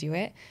reason to do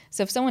it.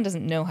 So if someone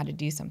doesn't know how to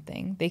do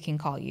something, they can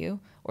call you,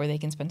 or they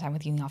can spend time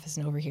with you in the office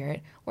and overhear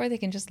it, or they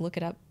can just look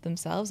it up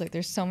themselves. Like,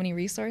 there's so many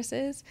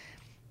resources.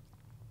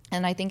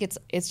 And I think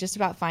it's just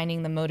about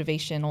finding the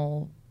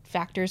motivational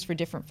factors for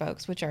different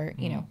folks, which are,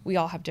 you know, we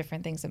all have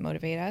different things that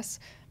motivate us.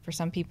 For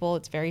some people,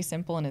 it's very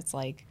simple, and it's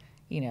like,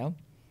 you know,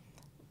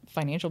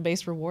 financial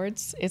based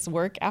rewards. It's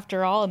work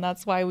after all, and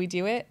that's why we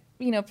do it.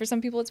 for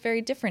some people it's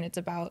very different. It's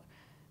about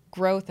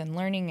growth and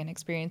learning and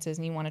experiences,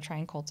 and you want to try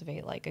and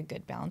cultivate like a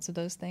good balance of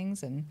those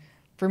things. And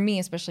for me,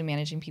 especially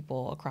managing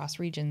people across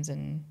regions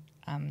and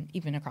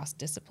even across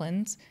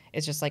disciplines,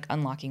 it's just like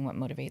unlocking what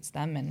motivates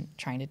them and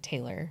trying to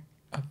tailor.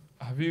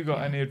 Have you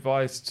got any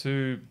advice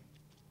to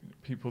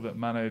people that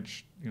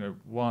manage,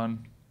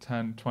 1,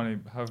 10, 20,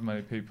 however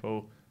many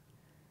people,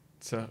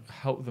 to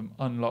help them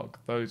unlock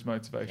those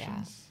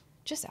motivations?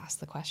 Just ask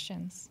the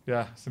questions.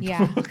 Yeah.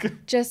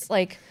 Just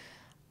like,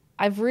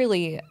 I've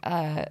really,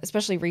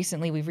 especially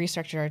recently, we've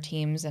restructured our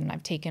teams, and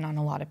I've taken on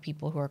a lot of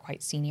people who are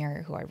quite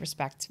senior, who I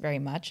respect very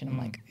much. And I'm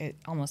like, it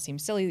almost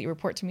seems silly that you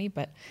report to me,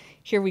 but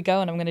here we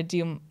go, and I'm going to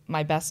do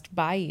my best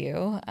by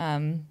you.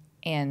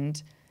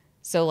 And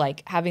so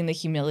like having the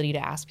humility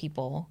to ask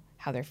people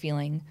how they're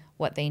feeling,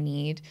 what they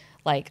need.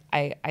 Like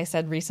I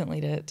said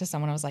recently to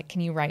someone, I was like,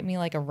 can you write me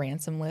like a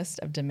ransom list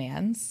of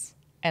demands?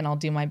 And I'll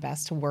do my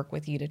best to work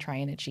with you to try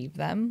and achieve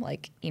them.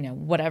 Like,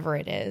 whatever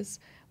it is,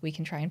 we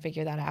can try and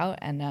figure that out.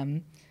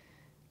 And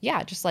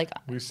just like...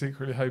 We're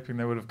secretly hoping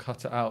they would have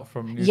cut it out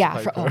from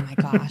newspaper. Oh my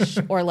gosh.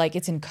 Or like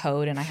it's in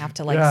code and I have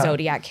to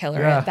Zodiac killer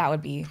it. That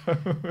would be...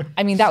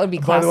 that would be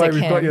classic. By the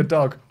way, we've got your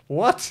dog.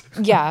 What?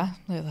 Yeah.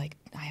 They're like,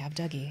 I have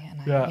Dougie.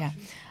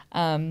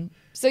 And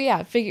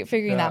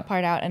figuring that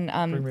part out. And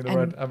bring me the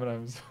red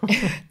M&Ms.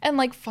 And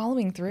like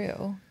following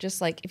through.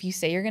 Just like if you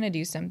say you're going to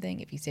do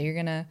something, if you say you're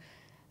going to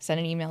send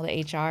an email to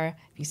HR,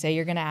 if you say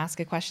you're going to ask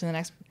a question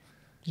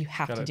you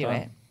have to do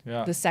it.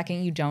 Yeah. The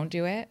second you don't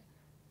do it,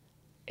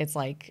 it's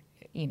like,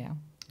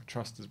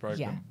 trust is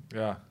broken.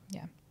 Yeah.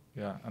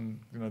 And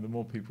the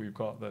more people you've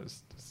got,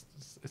 it's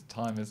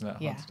time, isn't it?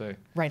 Hard to do.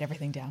 Write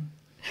everything down.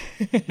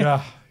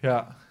 yeah.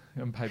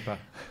 On paper.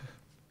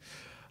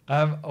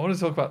 I want to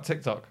talk about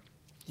TikTok.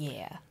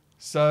 Yeah.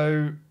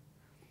 So,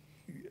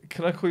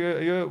 can I call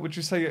you? Would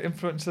you say your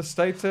influencer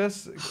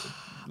status?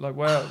 Like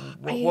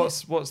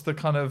what's the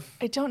kind of...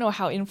 I don't know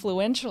how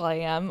influential I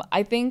am.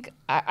 I think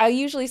I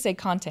usually say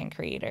content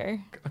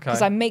creator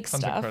because I make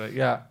stuff. Creator,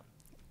 yeah.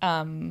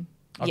 I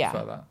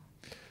prefer that.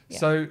 Yeah.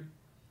 So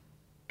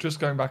just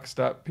going back a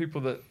step, people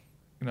that,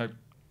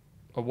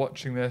 are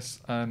watching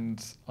this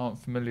and aren't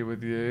familiar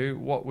with you,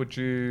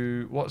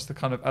 what's the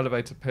kind of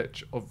elevator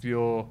pitch of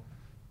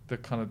the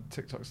kind of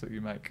TikToks that you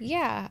make?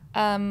 Yeah.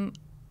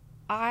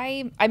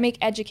 I make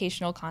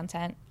educational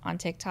content on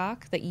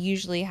TikTok that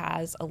usually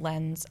has a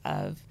lens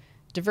of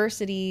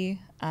diversity,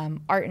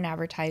 art and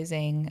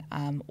advertising,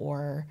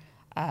 or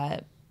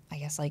I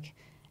guess like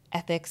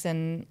ethics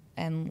and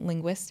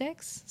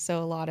linguistics.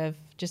 So a lot of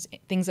just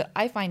things that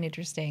I find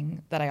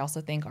interesting that I also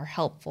think are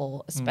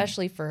helpful,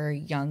 especially for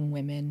young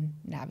women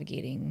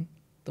navigating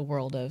the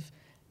world of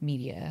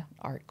media,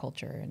 art,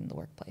 culture, and the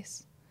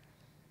workplace.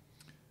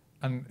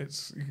 And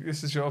this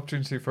is your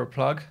opportunity for a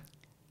plug.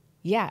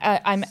 Yeah,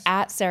 I'm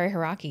at Sarah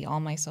Hiraki. All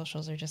my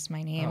socials are just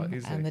my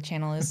name. And the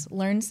channel is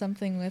Learn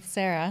Something with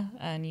Sarah.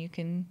 And you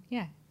can,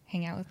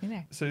 hang out with me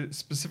there. So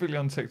specifically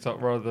on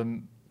TikTok rather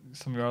than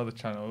some of your other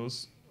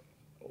channels,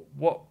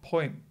 what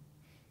point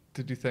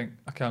did you think,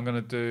 okay, I'm going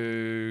to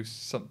do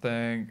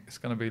something, it's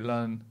going to be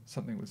Learn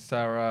Something with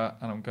Sarah,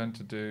 and I'm going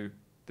to do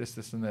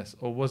this, and this?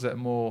 Or was it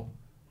more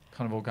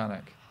kind of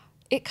organic?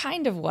 It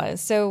kind of was.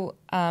 So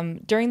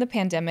during the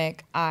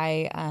pandemic,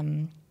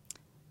 I...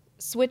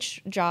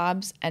 switch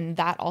jobs, and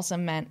that also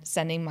meant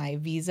sending my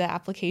visa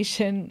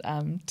application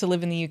to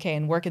live in the UK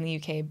and work in the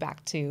UK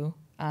back to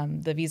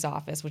the visa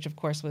office, which of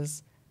course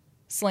was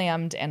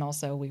slammed, and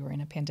also we were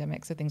in a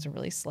pandemic, so things were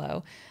really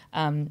slow.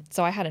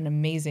 So I had an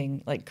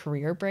amazing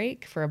career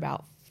break for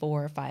about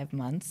 4 or 5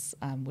 months,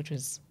 which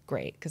was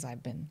great because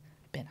I've been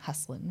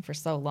hustling for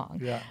so long.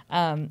 Yeah.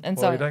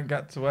 So you don't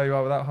get to where you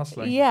are without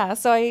hustling. Yeah.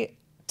 So I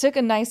took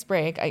a nice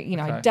break.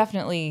 I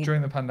definitely...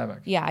 During the pandemic?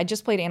 Yeah, I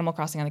just played Animal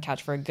Crossing on the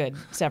couch for a good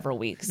several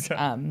weeks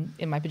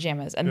in my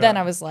pajamas. And then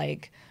I was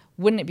like,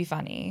 wouldn't it be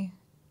funny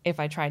if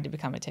I tried to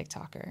become a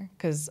TikToker?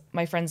 Because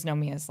my friends know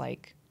me as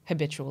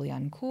habitually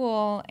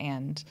uncool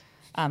and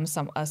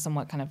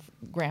somewhat kind of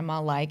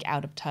grandma-like,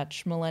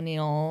 out-of-touch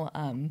millennial.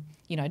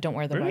 I don't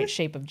wear the right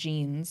shape of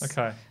jeans.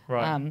 Okay,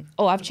 right.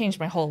 I've changed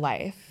my whole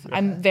life. Yeah.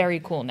 I'm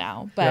very cool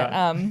now. But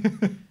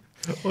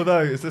although,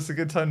 is this a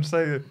good time to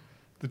say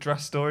the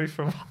dress story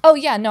from... Oh,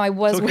 yeah. No, I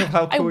was... Talking of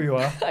how cool you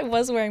are. I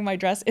was wearing my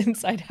dress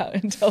inside out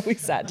until we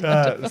sat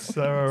down.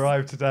 Sarah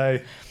arrived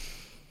today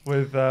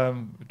with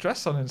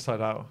dress on inside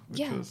out,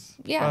 which was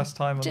first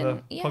time on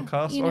the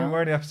podcast. We're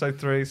only episode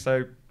 3,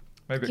 so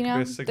maybe it could be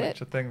a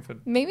signature thing for...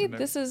 Maybe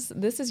this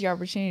is your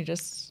opportunity.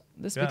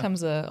 This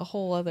becomes a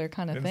whole other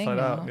kind of inside thing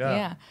out,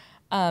 now.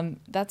 Yeah.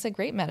 That's a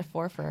great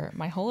metaphor for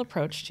my whole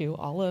approach to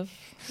all of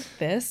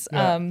this.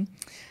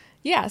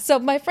 So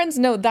my friends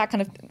know that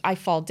kind of... I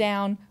fall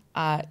down...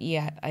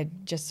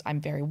 I'm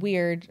very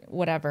weird,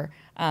 whatever.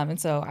 And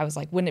so I was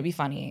like, wouldn't it be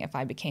funny if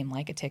I became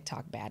a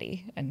TikTok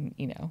baddie and,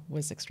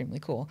 was extremely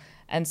cool.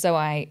 And so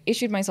I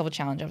issued myself a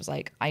challenge. I was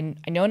like, I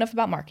know enough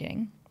about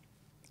marketing.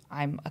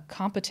 I'm a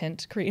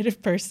competent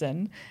creative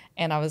person.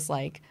 And I was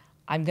like,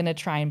 I'm going to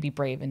try and be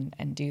brave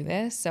and do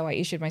this. So I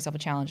issued myself a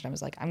challenge and I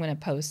was like, I'm going to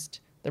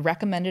post the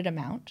recommended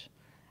amount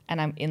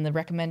and I'm in the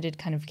recommended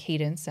kind of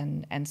cadence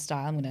and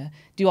style. I'm going to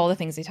do all the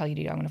things they tell you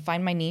to do. I'm going to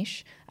find my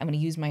niche. I'm going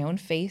to use my own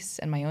face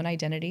and my own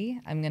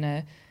identity. I'm going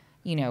to,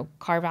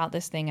 carve out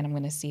this thing, and I'm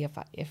going to see if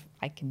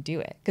I can do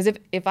it. Because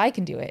if I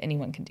can do it,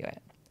 anyone can do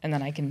it. And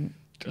then I can,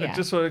 I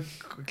just want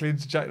to quickly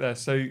interject there.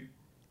 So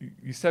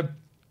you said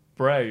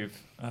brave.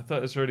 I thought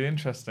it was really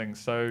interesting.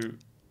 So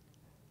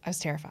I was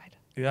terrified.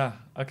 yeah,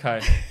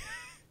 okay.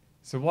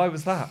 So why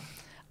was that?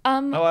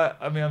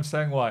 I'm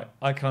saying why.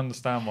 I can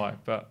understand why,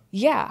 but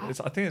yeah,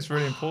 I think it's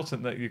really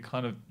important that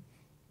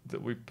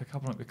that we pick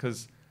up on it,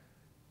 because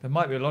there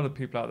might be a lot of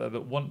people out there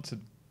that want to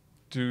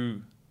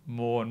do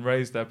more and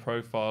raise their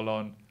profile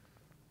on,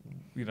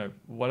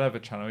 whatever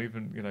channel,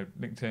 even,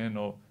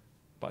 LinkedIn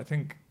but I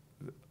think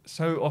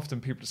so often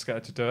people are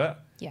scared to do it.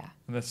 Yeah.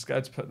 And they're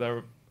scared to put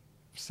their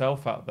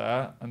self out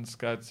there and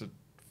scared to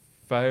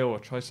fail or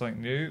try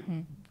something new.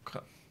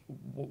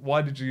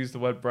 Why did you use the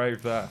word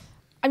brave there?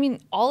 I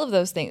mean, all of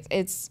those things.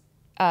 It's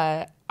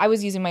I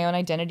was using my own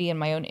identity and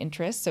my own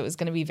interests, so it was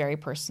going to be very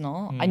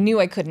personal. I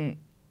knew I couldn't,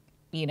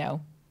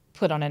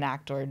 put on an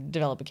act or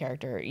develop a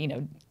character,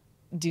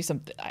 do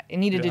something. I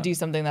needed to do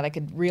something that I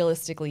could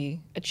realistically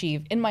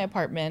achieve in my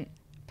apartment,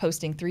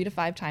 posting 3 to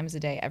 5 times a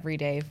day, every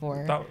day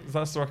for.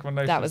 That's the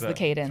recommendation. That was the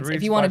cadence. 3 if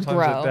to you want 5 to times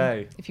grow, a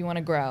day. if you want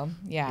to grow,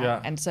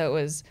 yeah. And so it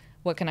was,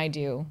 what can I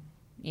do?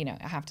 I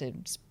have to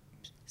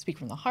speak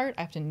from the heart.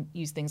 I have to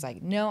use things I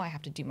know. I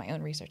have to do my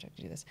own research. I have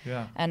to do this.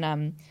 Yeah.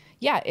 And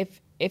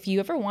if you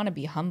ever want to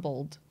be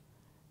humbled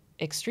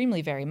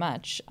extremely very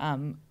much,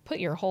 put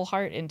your whole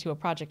heart into a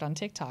project on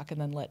TikTok and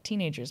then let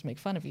teenagers make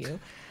fun of you.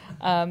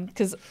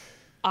 Because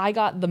I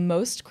got the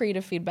most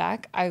creative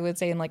feedback, I would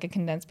say, in like a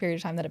condensed period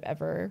of time that I've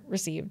ever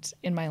received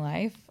in my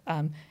life.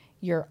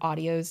 Your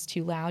audio's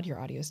too loud. Your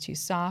audio's too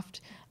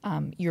soft.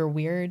 You're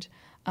weird.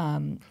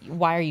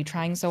 Why are you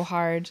trying so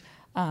hard?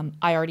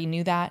 I already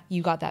knew that.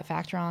 You got that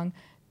fact wrong.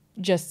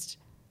 Just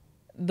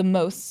the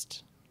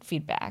most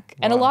feedback.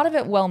 Wow. And a lot of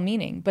it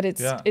well-meaning, but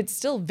it's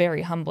still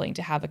very humbling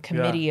to have a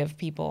committee of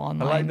people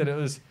online. I like that it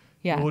was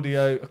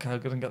audio. Okay, I'm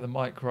going to get the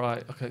mic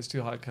right. Okay, it's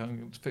too high. Okay, I'm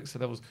going to fix the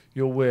levels.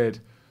 You're weird.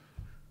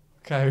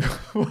 Okay,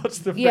 what's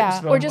the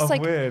fix? Or just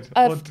like weird.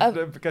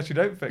 Because you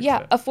don't fix it.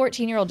 Yeah, a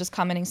 14-year-old just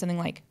commenting something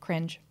like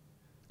cringe.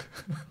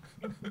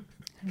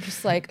 I'm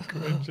just like,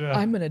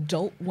 I'm an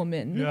adult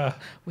woman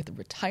with a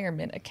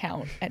retirement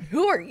account, and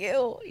who are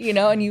you?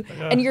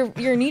 And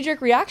your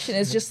knee-jerk reaction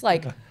is just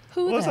like,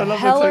 who the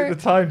hell are? Take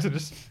the time to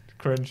just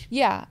cringe.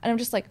 Yeah, and I'm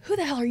just like, who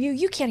the hell are you?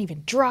 You can't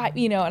even drive,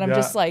 And I'm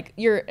just like,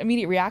 your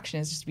immediate reaction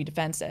is just to be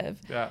defensive.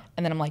 Yeah.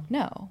 And then I'm like,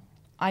 no,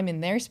 I'm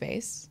in their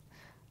space.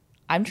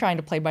 I'm trying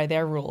to play by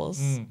their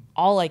rules.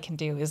 All I can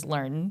do is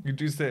learn. You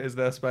do see it as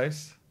their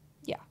space?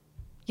 Yeah.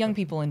 Young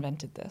people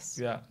invented this.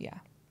 Yeah. Yeah.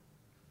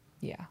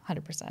 Yeah,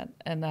 100%.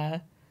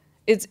 And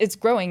it's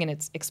growing and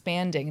it's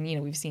expanding.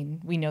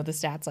 And, we know the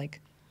stats,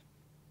 like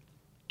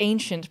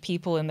ancient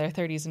people in their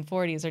 30s and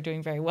 40s are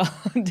doing very well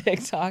on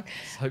TikTok.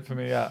 Let's hope for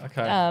me, yeah.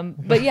 Okay.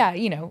 But yeah,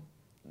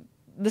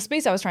 the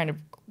space I was trying to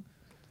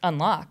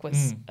unlock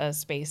was a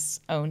space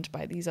owned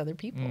by these other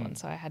people. And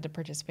so I had to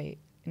participate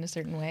in a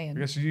certain way. And I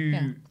guess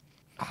you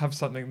have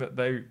something that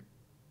they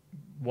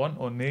want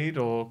or need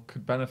or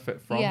could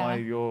benefit from,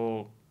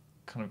 your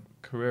kind of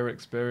career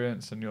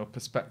experience and your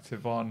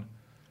perspective on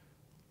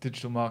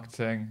digital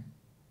marketing.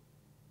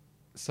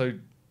 So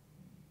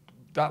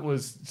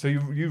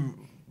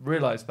you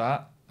realized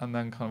that, and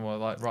then kind of were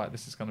like, right,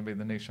 this is going to be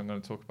the niche I'm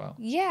going to talk about.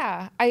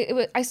 Yeah,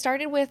 I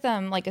started with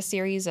like a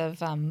series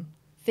of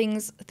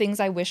things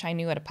I wish I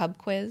knew at a pub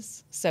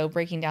quiz. So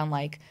breaking down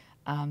like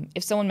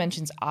if someone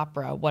mentions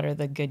opera, what are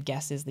the good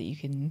guesses that you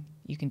can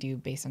do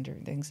based on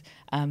different things?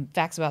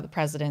 Facts about the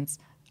presidents,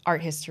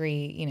 art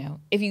history.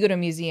 If you go to a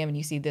museum and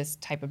you see this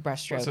type of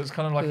brushstroke, so it's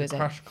kind of like a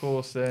crash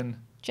course in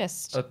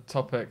just a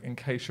topic in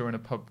case you're in a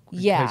pub.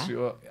 Yeah. In case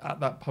you're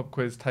at that pub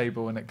quiz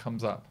table and it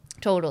comes up.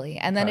 Totally.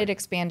 And then it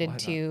expanded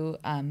to...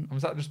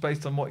 was that just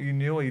based on what you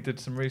knew, or you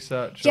did some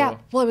research? Yeah.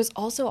 Well, I was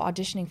also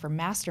auditioning for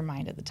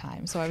Mastermind at the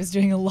time, so I was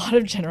doing a lot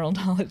of general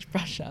knowledge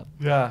brush up.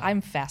 Yeah.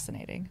 I'm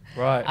fascinating.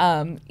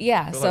 Right.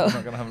 Yeah. I feel so like we're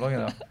not going to have long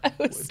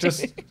enough.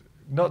 Just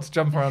not to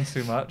jump around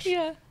too much.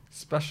 Yeah.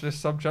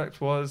 Specialist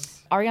subject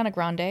was? Ariana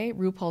Grande,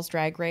 RuPaul's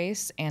Drag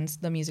Race, and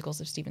the musicals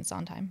of Stephen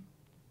Sondheim.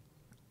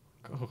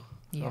 Oh.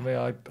 Yeah. I mean,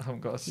 I haven't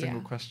got a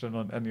single question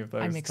on any of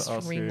those I'm to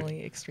ask you.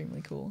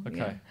 extremely cool.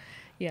 Okay.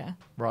 Yeah.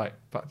 Right.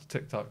 Back to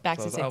TikTok. Back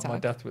to I was TikTok. out of my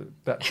depth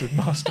with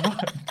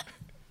Mastermind.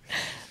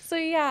 So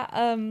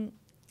yeah,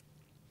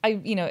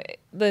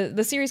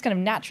 the series kind of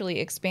naturally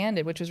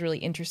expanded, which was really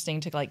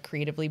interesting to like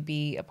creatively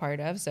be a part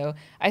of. So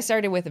I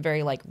started with a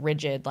very like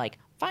rigid, like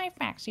 5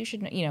 facts you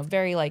should know,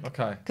 very like,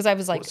 okay. Because I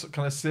was like, what's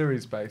kind of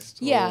series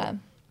based? Yeah. Or?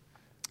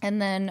 And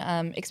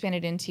then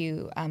expanded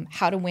into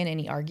how to win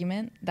any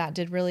argument. That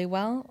did really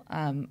well.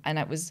 And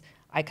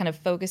I kind of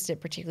focused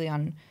it particularly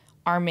on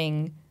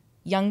arming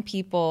young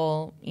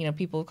people,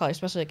 people of color,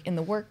 especially like in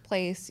the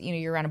workplace.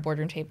 You're around a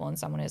boardroom table and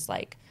someone is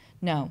like,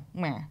 no,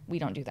 we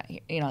don't do that here.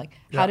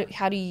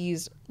 How do you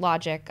use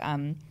logic,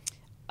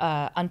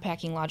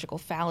 unpacking logical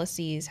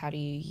fallacies? How do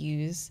you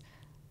use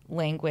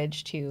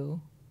language to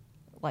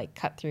like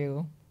cut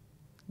through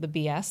the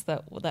BS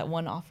that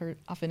one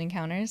often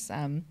encounters.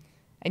 And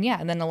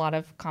then a lot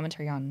of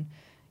commentary on,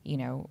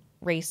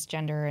 race,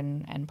 gender,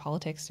 and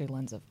politics through the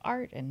lens of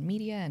art and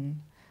media.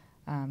 And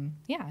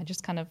I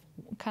just kind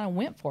of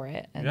went for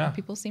it, and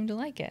people seem to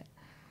like it.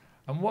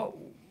 And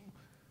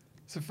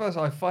so first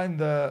I find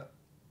the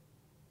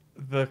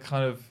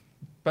kind of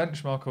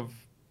benchmark of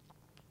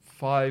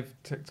 5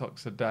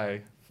 TikToks a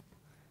day.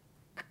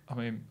 I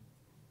mean,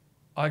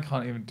 I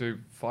can't even do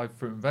 5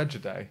 fruit and veg a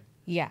day.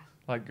 Yeah.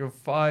 Like you're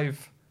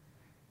 5,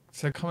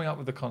 so coming up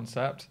with the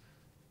concept,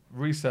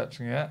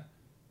 researching it,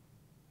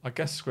 I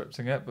guess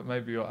scripting it, but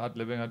maybe you're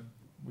ad-libbing,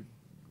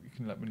 you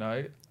can let me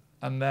know.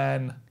 And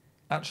then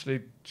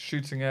actually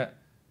shooting it,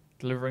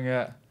 delivering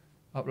it,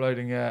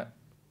 uploading it,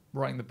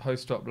 writing the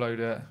post to upload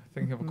it,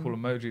 thinking of a cool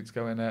emoji to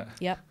go in it.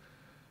 Yep.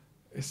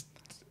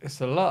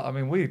 It's a lot. I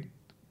mean, we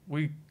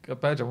at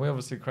Bedjam, we're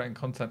obviously creating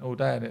content all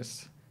day, and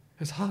it's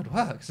hard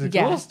work. It's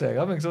exhausting.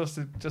 I'm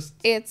exhausted.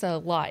 It's a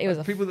lot. It was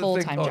a full-time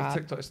job. People that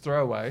think, TikTok is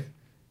throwaway.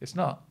 It's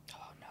not.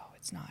 Oh no,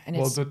 it's not. And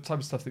the type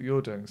of stuff that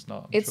you're doing is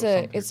not. It's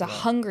a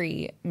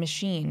hungry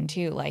machine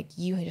too. Like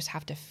you just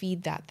have to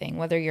feed that thing.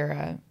 Whether you're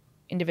a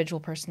individual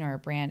person or a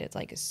brand,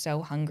 it's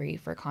so hungry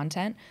for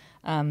content.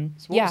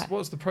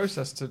 What's the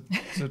process to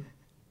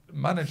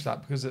manage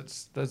that?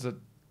 Because there's a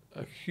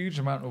huge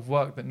amount of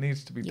work that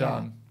needs to be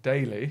done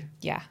daily.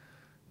 Yeah.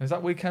 Is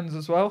that weekends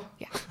as well?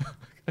 Yeah.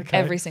 Okay.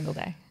 Every single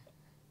day.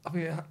 I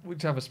mean,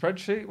 would you have a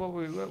spreadsheet? Where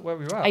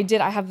were you at? I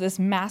did. I have this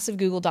massive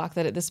Google Doc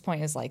that at this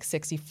point is like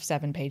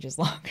 67 pages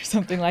long or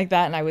something like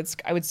that. And I would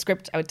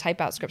type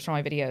out scripts for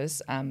my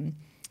videos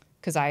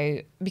because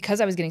I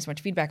was getting so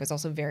much feedback. I was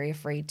also very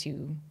afraid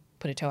to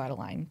put a toe out of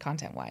line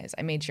content-wise.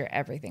 I made sure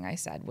everything I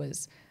said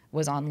was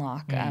on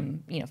lock,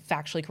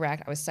 factually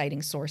correct. I was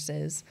citing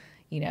sources.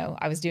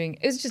 I was doing,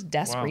 it was just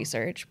desk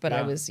research, but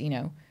I was,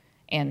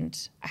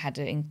 and I had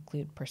to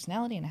include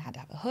personality, and I had to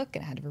have a hook,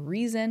 and I had to have a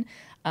reason.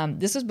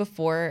 This was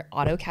before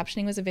auto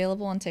captioning was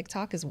available on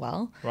TikTok as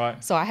well.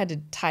 Right. So I had to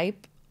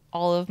type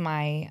all of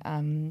my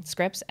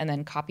scripts and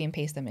then copy and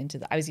paste them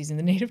I was using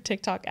the native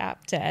TikTok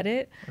app to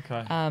edit.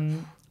 Okay.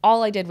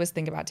 All I did was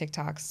think about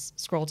TikToks,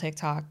 scroll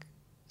TikTok,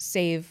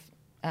 save.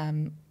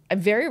 I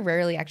very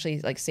rarely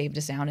actually saved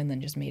a sound and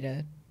then just made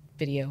a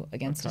video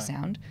against a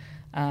sound.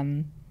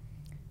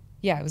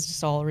 It was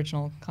just all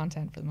original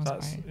content for the most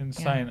part. That's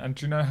insane. Yeah. And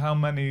do you know how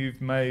many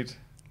you've made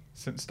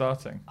since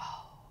starting?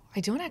 Oh, I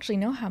don't actually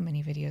know how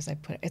many videos I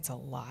put. It's a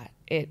lot.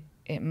 It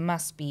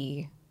must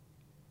be.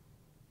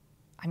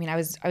 I mean, I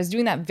was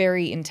doing that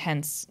very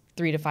intense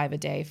 3 to 5 a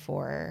day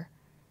for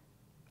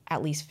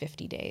at least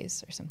 50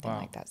 days or something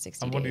like that,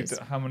 60 and days.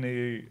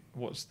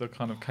 What's the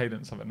kind of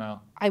cadence of it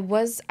now?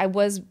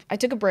 I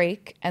took a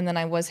break, and then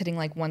I was hitting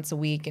once a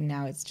week, and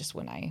now it's just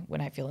when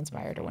I feel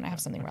inspired or when I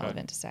have something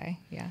relevant to say.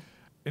 Yeah.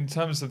 In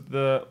terms of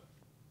the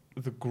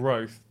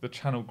growth, the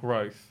channel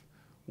growth,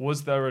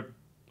 was there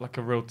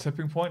a real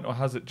tipping point, or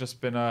has it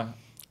just been a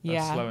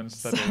slow and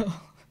steady?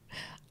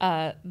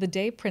 So, the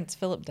day Prince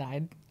Philip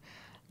died,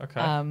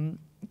 okay,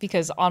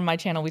 because on my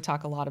channel we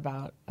talk a lot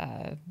about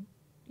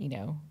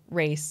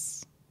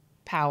race,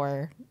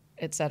 power,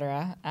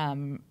 etc.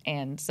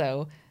 And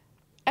so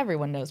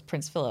everyone knows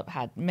Prince Philip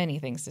had many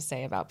things to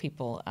say about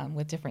people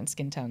with different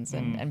skin tones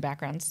and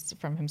backgrounds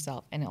from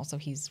himself, and also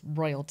he's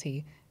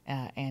royalty.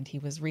 And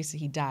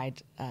he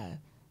died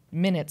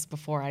minutes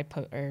before I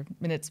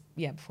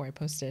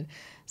posted.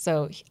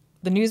 So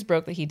the news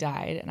broke that he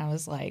died, and I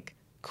was like,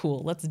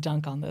 cool, let's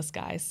dunk on this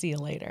guy. See you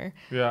later.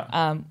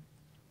 Yeah.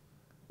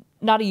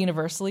 Not a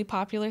universally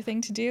popular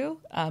thing to do,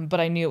 but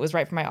I knew it was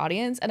right for my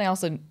audience, and I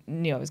also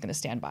knew I was going to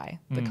stand by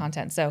the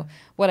content. So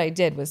what I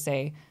did was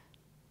say,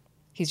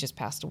 he's just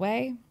passed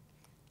away.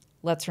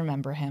 Let's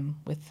remember him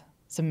with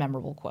some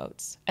memorable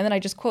quotes. And then I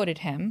just quoted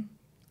him,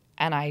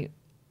 and I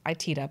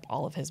teed up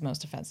all of his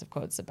most offensive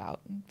quotes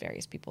about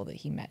various people that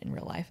he met in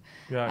real life.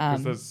 Yeah,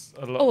 because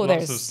there's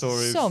lots of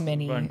stories, so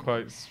many and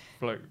quotes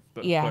float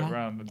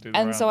around and do the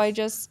And rounds. so I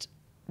just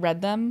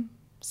read them,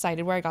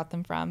 cited where I got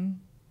them from,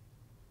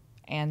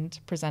 and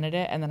presented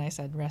it. And then I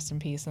said, rest in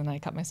peace. And then I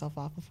cut myself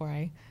off before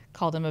I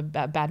called him a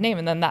bad name.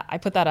 And then I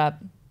put that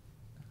up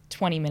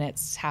 20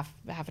 minutes, half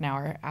an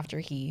hour after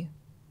he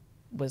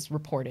was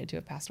reported to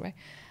have passed away.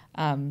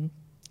 And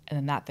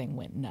then that thing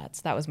went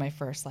nuts. That was my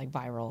first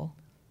viral.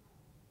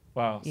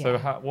 Wow. Yeah. So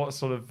what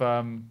sort of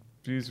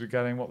views were you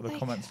getting? What were the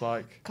comments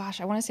like?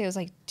 Gosh, I want to say it was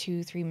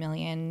 2-3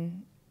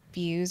 million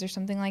views or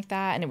something like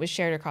that. And it was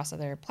shared across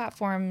other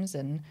platforms.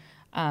 And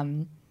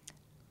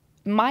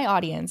my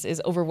audience is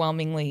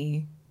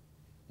overwhelmingly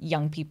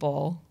young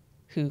people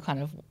who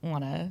kind of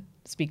want to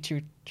speak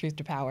truth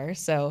to power.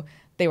 So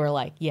they were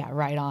like, yeah,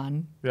 right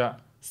on. Yeah.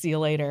 See you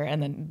later.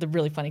 And then the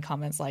really funny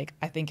comments I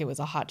think it was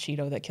a hot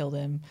Cheeto that killed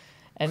him.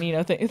 And,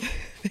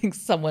 think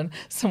someone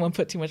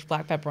put too much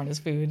black pepper on his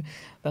food.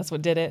 That's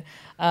what did it.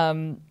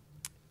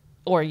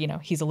 Or,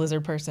 he's a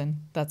lizard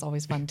person. That's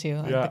always fun,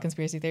 too, the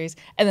conspiracy theories.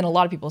 And then a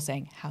lot of people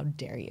saying, how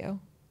dare you?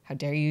 How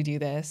dare you do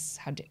this?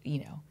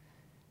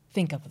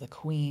 think of the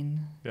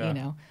queen, Yeah. you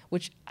know,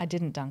 which I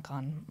didn't dunk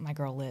on my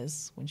girl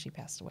Liz when she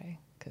passed away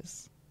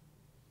because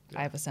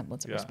I have a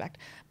semblance of respect.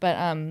 But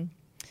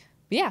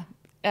yeah,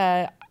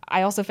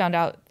 I also found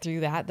out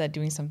through that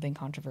doing something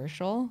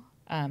controversial,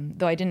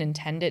 though I didn't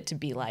intend it to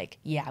be like,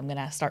 yeah, I'm going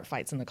to start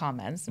fights in the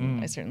comments.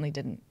 And I certainly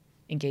didn't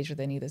engage with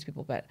any of those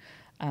people. But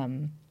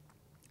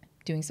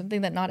doing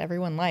something that not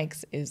everyone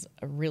likes is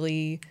a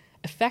really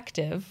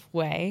effective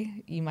way.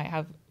 You might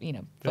have, you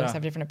know, folks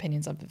have different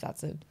opinions of if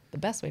that's the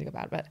best way to go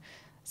about it, but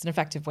it's an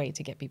effective way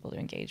to get people to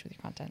engage with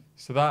your content.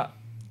 So that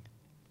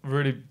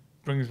really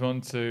brings me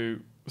on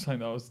to something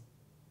that I was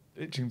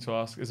itching to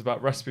ask, is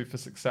about recipe for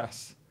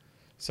success.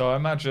 So I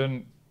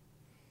imagine,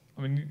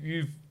 I mean,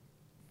 you've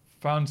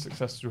found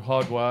success through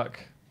hard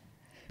work,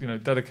 you know,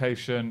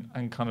 dedication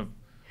and kind of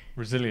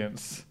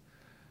resilience.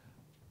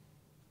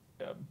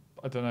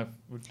 I don't know,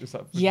 would you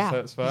say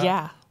it's fair?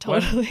 Yeah,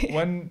 totally.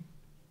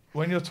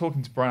 When you're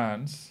talking to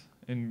brands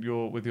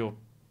with your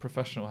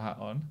professional hat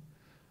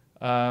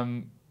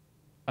on,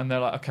 and they're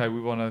like, okay, we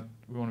want to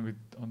be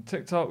on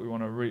TikTok, we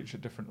want to reach a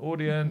different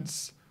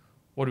audience.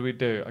 What do we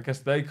do? I guess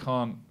they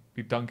can't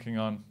be dunking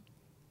on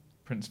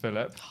Prince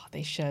Philip. Oh,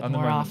 they should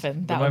more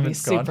often. That would be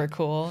super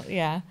cool.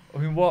 Yeah. I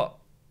mean,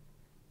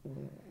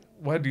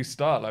 where do you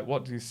start? Like,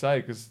 what do you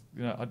say? Because,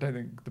 you know, I don't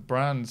think the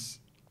brands,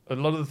 a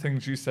lot of the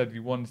things you said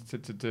you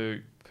wanted to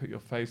do, put your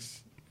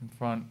face in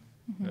front,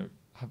 you know,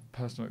 have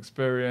personal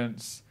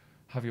experience,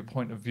 have your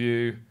point of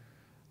view,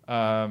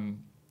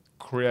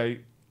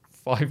 create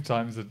 5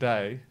 times a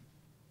day.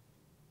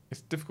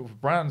 It's difficult for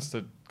brands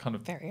to kind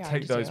of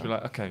take those, be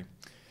like, okay,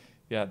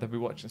 yeah, they'll be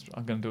watching this.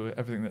 I'm going to do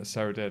everything that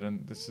Sarah did,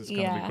 and this is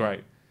going to be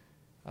great.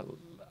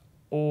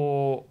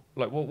 Or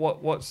like,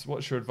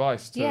 what's your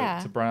advice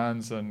to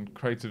brands and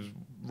creatives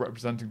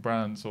representing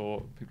brands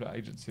or people at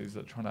agencies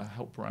that are trying to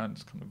help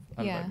brands kind of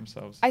elevate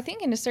themselves? I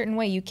think in a certain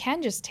way you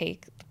can just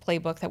take the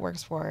playbook that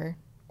works for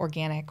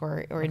organic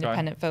or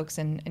independent folks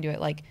and do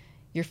it. Like,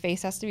 your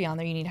face has to be on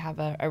there. You need to have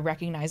a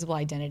recognizable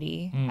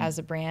identity as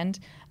a brand.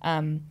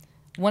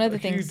 One of the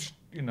things,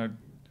 you know,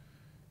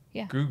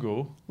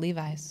 Google,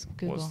 Levi's,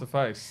 Google. What's the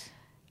face?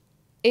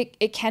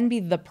 It can be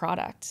the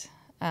product.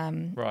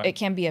 Right. It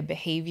can be a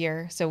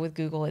behavior. So with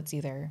Google, it's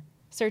either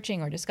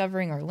searching or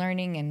discovering or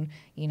learning. And,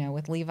 you know,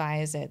 with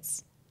Levi's,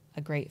 it's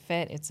a great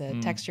fit. It's a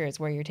texture. It's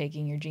where you're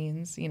taking your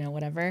jeans, you know,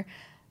 whatever.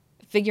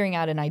 Figuring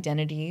out an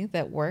identity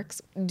that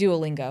works.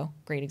 Duolingo,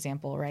 great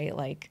example, right?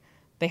 Like,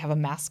 they have a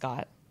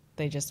mascot.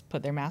 They just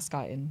put their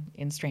mascot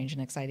in strange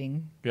and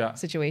exciting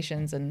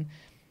situations. And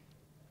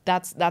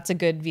that's a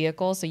good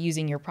vehicle. So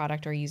using your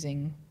product or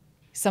using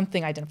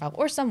something identifiable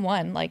or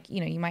someone, like,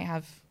 you know, you might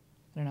have,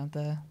 I don't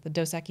know, the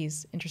Dos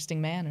Equis interesting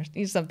man or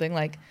something,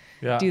 like,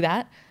 do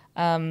that.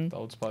 The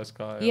Old Spice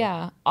guy.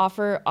 Yeah.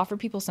 Offer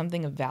people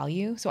something of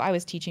value. So I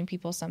was teaching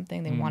people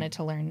something. They wanted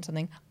to learn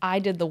something. I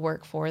did the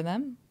work for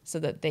them so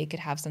that they could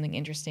have something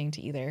interesting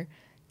to either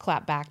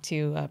clap back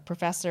to a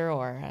professor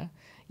or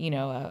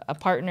a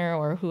partner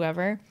or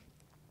whoever.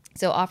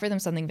 So offer them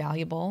something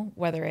valuable,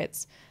 whether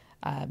it's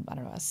I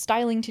don't know, a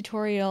styling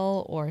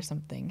tutorial or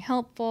something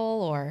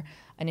helpful or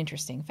an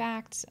interesting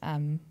fact.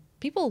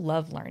 People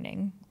love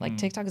learning. Like,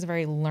 TikTok is a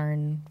very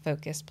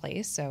learn-focused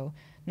place, so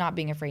not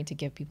being afraid to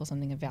give people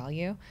something of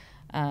value.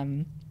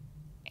 And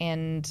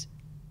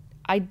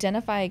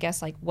identify, I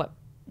guess, like what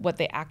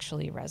they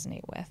actually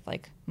resonate with.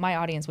 Like, my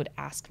audience would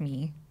ask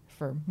me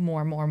for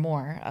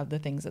more of the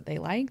things that they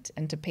liked,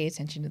 and to pay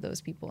attention to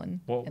those people and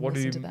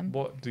listen to them.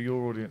 What do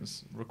your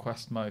audience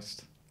request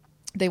most?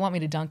 They want me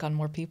to dunk on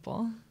more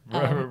people.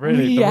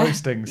 Really? The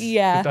roastings?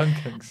 Yeah. The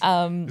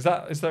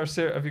dunkings? Is there a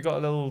series? Have you got a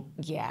little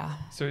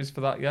series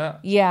for that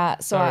yet? Yeah.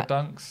 So Sarah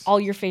dunks? All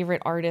your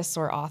favorite artists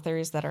or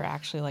authors that are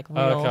actually like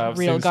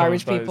real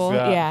garbage people.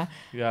 Yeah.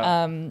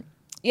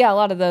 A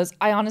lot of those.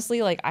 I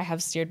honestly, like, I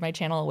have steered my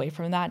channel away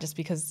from that just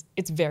because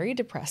it's very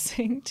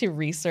depressing to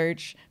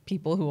research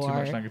people who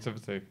are too much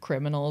negativity,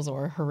 criminals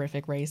or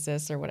horrific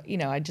racists or what, you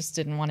know, I just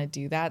didn't want to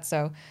do that.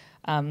 So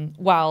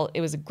while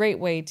it was a great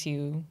way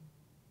to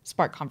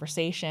spark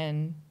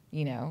conversation,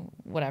 you know,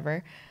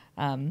 whatever.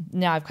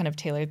 Now I've kind of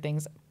tailored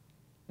things.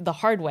 The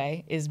hard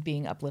way is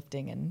being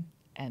uplifting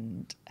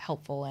and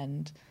helpful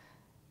and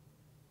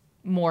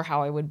more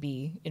how I would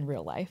be in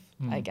real life,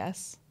 I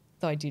guess.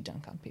 Though I do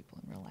dunk on people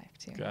in real life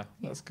too. Yeah,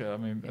 that's good. I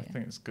mean, I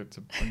think it's good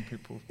to bring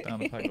people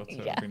down a peg or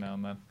two every now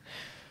and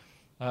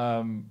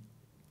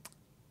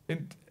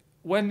then.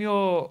 When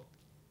you're,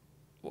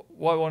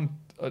 what I want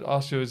to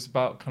ask you is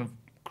about kind of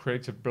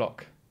creative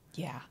block.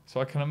 Yeah.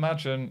 So I can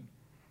imagine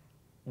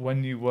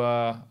when you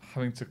were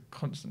having to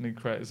constantly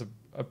create as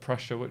a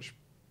pressure, which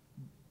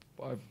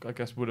I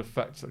guess would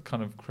affect the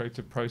kind of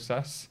creative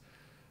process,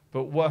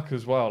 but work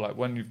as well. Like,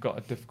 when you've got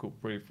a difficult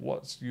brief,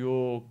 what's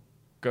your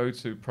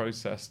go-to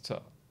process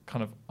to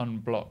kind of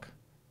unblock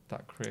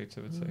that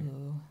creativity?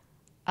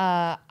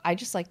 I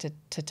just like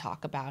to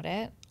talk about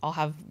it. I'll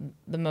have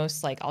the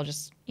most, like, I'll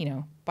just, you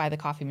know, by the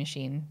coffee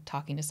machine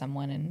talking to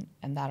someone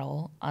and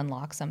that'll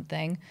unlock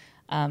something.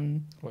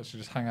 You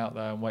just hang out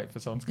there and wait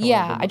for someone to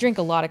come I drink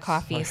a lot of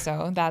coffee,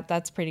 so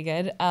that's pretty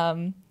good.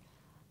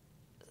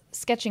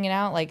 sketching it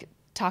out, like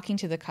talking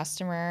to the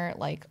customer,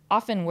 like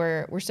often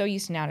we're so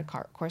used to now to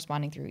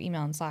corresponding through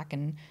email and Slack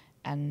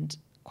and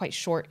quite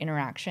short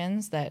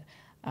interactions that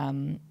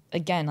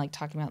again, like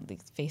talking about the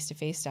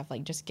face-to-face stuff,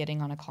 like just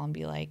getting on a call and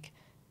be like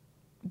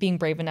being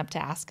brave enough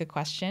to ask a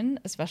question,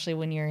 especially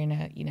when you're in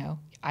a,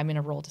 I'm in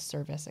a role to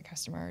service a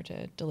customer or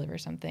to deliver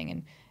something,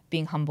 and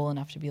being humble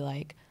enough to be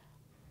like,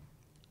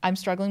 I'm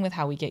struggling with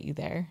how we get you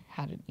there.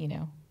 How did,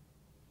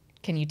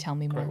 can you tell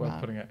me more Great way of about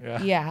putting it,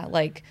 yeah. Yeah,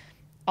 like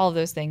all of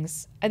those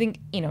things. I think,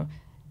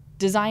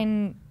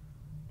 design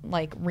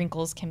like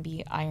wrinkles can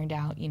be ironed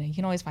out. You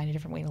can always find a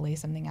different way to lay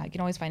something out. You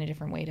can always find a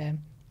different way to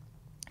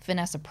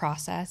finesse a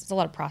process. It's a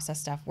lot of process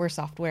stuff. We're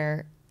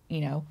software,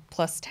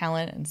 plus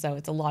talent. And so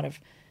it's a lot of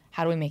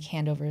how do we make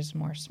handovers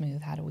more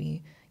smooth? How do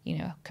we,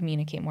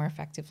 communicate more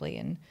effectively?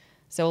 And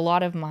so a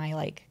lot of my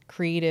like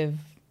creative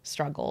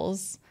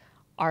struggles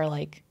are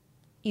like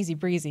easy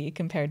breezy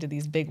compared to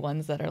these big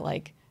ones that are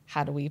like,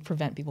 how do we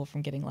prevent people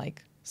from getting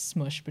like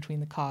smushed between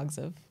the cogs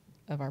of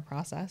our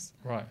process?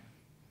 Right.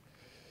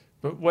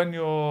 But when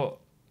you were,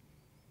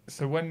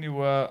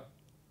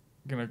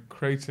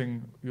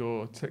 creating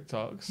your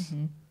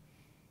TikToks,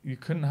 you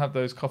couldn't have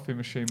those coffee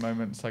machine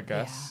moments, I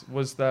guess. Yeah.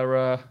 Was there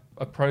a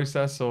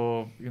process,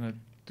 or,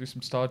 do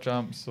some star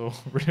jumps or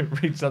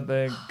read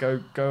something,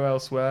 go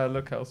elsewhere,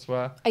 look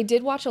elsewhere? I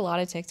did watch a lot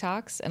of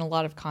TikToks and a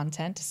lot of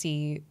content to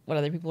see what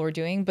other people were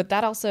doing, but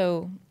that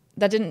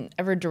didn't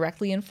ever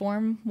directly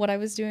inform what I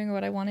was doing or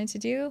what I wanted to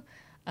do.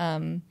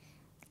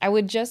 I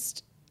would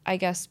just, I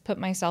guess, put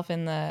myself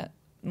in the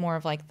more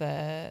of like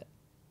the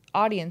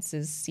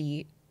audience's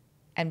seat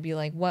and be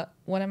like, what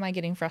am I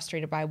getting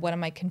frustrated by? What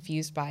am I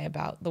confused by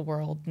about the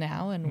world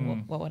now?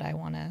 And what would I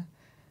want to,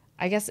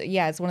 I guess,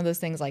 yeah, it's one of those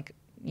things like,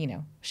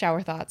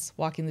 shower thoughts,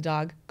 walking the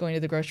dog, going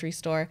to the grocery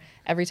store.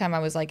 Every time I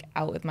was like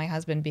out with my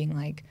husband being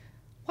like,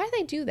 why do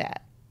they do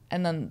that?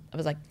 And then I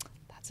was like,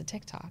 that's a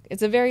TikTok.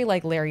 It's a very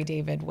like Larry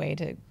David way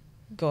to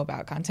go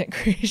about content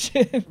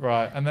creation.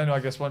 Right. And then I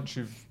guess once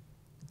you've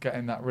get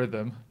in that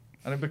rhythm,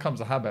 and it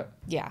becomes a habit.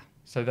 Yeah.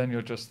 So then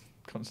you're just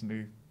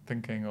constantly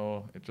thinking,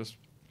 or it just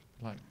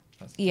like,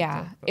 that's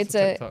yeah, it's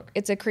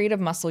a creative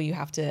muscle you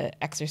have to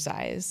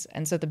exercise.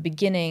 And so at the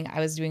beginning, I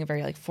was doing a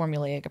very like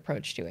formulaic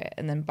approach to it.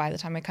 And then by the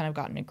time I kind of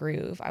got in a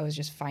groove, I was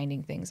just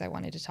finding things I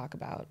wanted to talk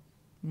about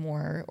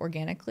more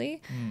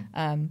organically.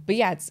 But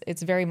yeah,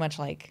 it's very much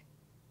like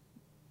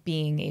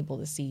being able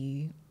to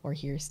see or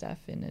hear stuff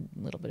in a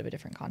little bit of a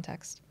different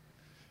context.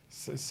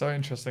 It's so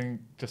interesting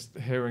just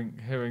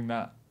hearing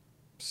that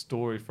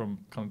story from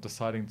kind of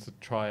deciding to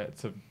try it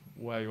to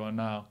where you are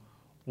now.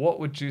 What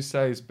would you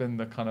say has been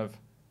the kind of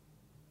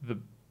the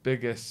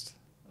biggest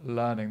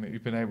learning that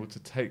you've been able to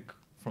take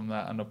from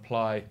that and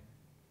apply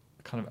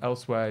kind of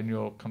elsewhere in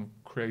your kind of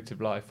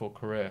creative life or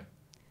career?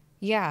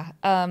 Yeah.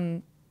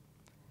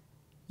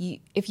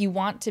 If you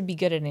want to be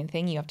good at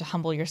anything, you have to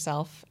humble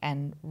yourself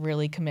and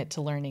really commit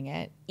to learning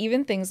it.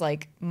 Even things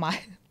like my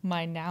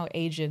now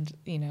aged,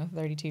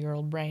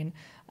 32-year-old brain,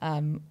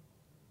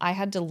 I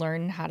had to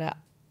learn how to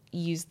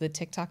use the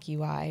TikTok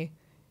UI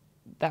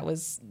that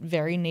was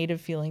very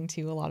native feeling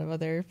to a lot of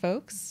other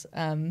folks.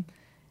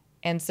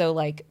 And so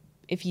like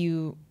if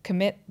you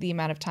commit the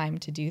amount of time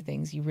to do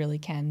things, you really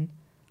can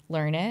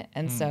learn it.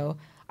 And so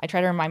I try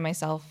to remind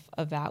myself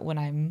of that when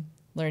I'm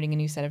learning a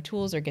new set of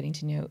tools or getting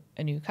to know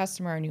a new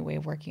customer, a new way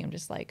of working. I'm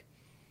just like,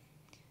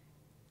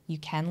 you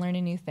can learn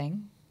a new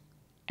thing.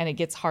 And it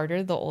gets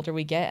harder the older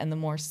we get and the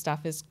more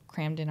stuff is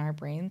crammed in our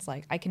brains.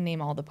 Like I can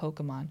name all the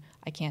Pokemon.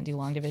 I can't do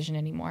long division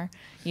anymore,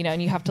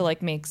 and you have to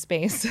like make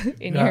space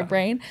in your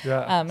brain.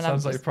 Yeah,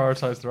 sounds like you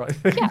prioritize the right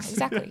things. Yeah,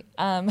 exactly.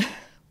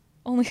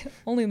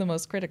 Only the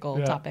most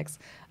critical topics.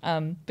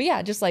 But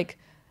yeah, just like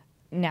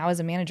now as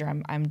a manager,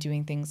 I'm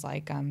doing things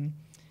like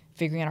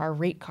figuring out our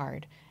rate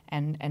card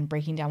and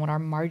breaking down what our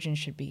margin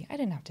should be. I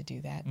didn't have to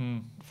do that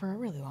for a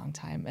really long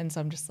time. And so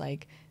I'm just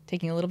like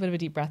taking a little bit of a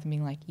deep breath and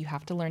being like, you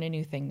have to learn a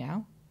new thing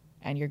now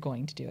and you're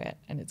going to do it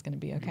and it's going to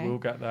be okay. We'll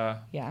get there.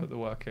 Yeah. Put the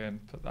work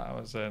in, put the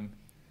hours in.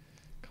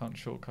 Can't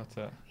shortcut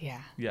it. Yeah.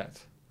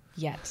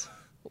 Yet.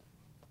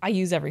 I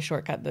use every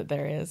shortcut that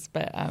there is,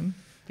 but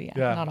yeah,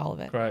 not all of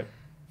it. Great.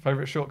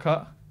 Favorite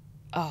shortcut?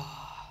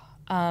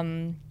 I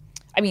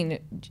mean,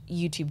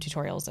 YouTube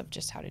tutorials of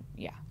just how to,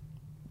 Yeah.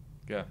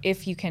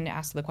 If you can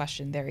ask the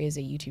question, there is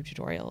a YouTube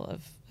tutorial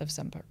of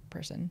some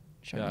person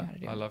showing you how to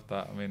do it. I love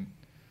that. I mean,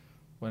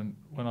 when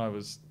I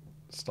was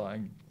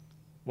starting,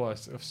 well, I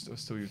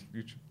still use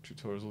YouTube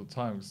tutorials all the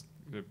time because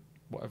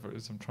whatever it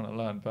is I'm trying to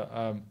learn. But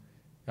I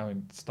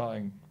mean,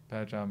 starting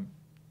Bear Jam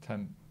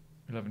 10,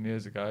 11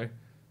 years ago,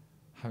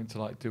 having to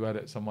like do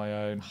edits on my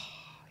own.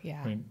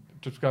 Yeah. I mean,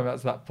 just going back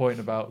to that point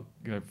about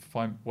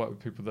find work with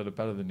people that are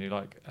better than you.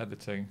 Like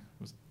editing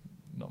was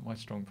not my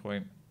strong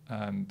point,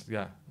 and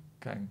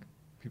getting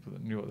people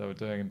that knew what they were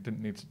doing and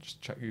didn't need to just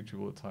check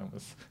YouTube all the time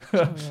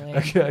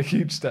was a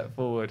huge step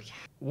forward.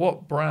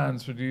 What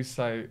brands would you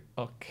say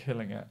are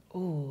killing it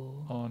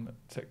on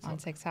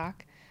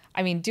TikTok?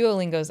 I mean,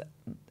 Duolingo's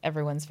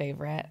everyone's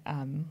favorite.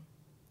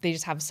 They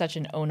just have such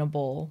an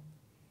ownable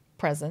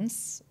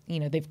presence.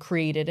 They've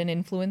created an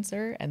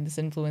influencer, and this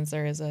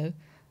influencer is a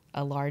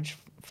large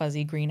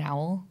fuzzy green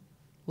owl.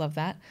 Love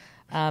that.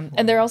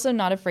 And they're also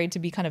not afraid to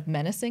be kind of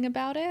menacing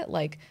about it.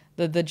 Like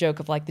the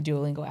joke of like the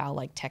Duolingo owl,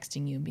 like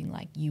texting you and being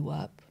like, you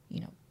up,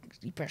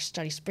 you better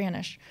study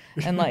Spanish.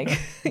 And like,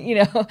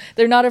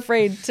 they're not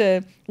afraid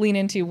to lean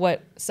into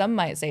what some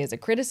might say is a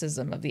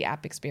criticism of the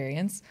app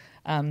experience.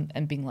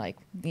 And being like,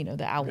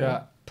 the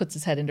owl puts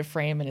his head into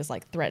frame and is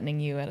like threatening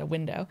you at a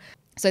window.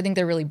 So I think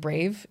they're really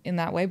brave in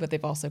that way, but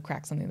they've also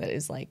cracked something that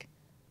is like,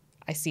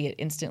 I see it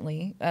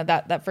instantly.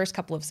 That first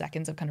couple of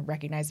seconds of kind of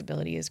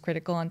recognizability is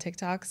critical on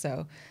TikTok.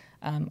 So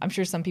I'm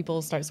sure some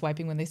people start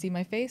swiping when they see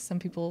my face. Some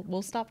people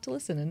will stop to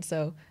listen. And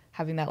so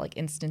having that like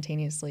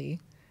instantaneously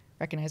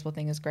recognizable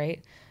thing is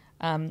great.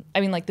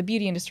 Like the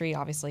beauty industry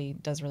obviously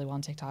does really well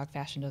on TikTok.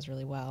 Fashion does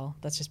really well.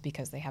 That's just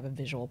because they have a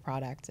visual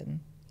product and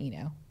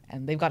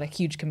they've got a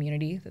huge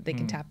community that they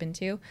can tap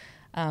into.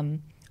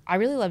 I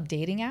really love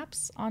dating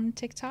apps on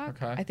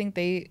TikTok. Okay. I think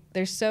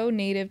they're so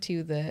native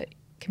to the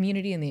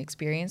community and the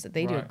experience that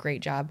they do a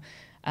great job.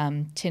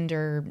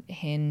 Tinder,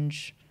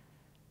 Hinge,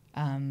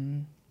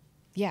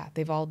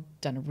 they've all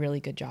done a really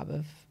good job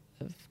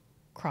of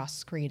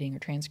cross-creating or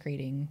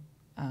trans-creating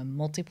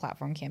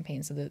multi-platform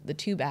campaigns. So the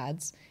tube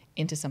ads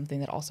into something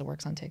that also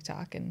works on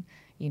TikTok, and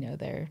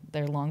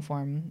their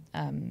long-form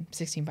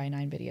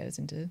 16:9 videos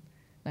into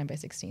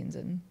 9:16s,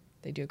 and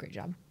they do a great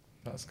job.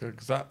 That's good,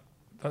 because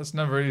that's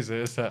never easy,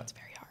 is it? It's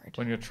very hard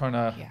when you're trying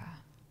to. Yeah.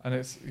 And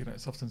it's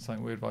it's often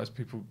something we advise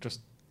people just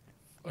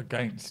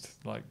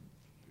against. Like,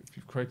 if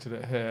you've created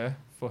it here,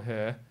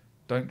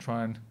 don't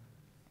try and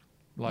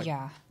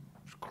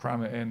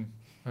cram it in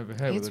over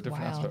here with a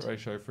different aspect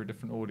ratio for a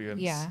different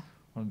audience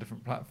on a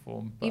different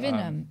platform. But,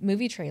 even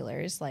movie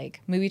trailers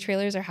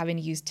are having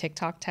to use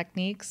TikTok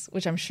techniques,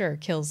 which I'm sure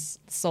kills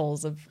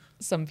souls of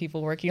some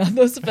people working on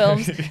those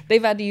films.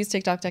 They've had to use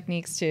TikTok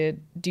techniques to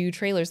do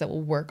trailers that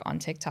will work on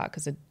TikTok,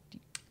 because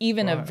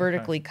even a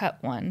vertically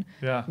cut one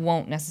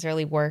won't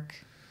necessarily work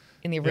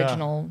in the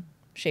original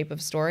shape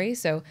of story.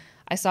 So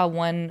I saw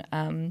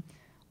one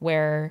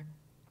where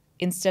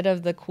instead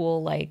of the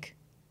cool like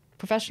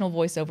professional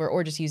voiceover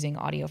or just using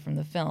audio from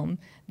the film,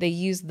 they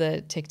used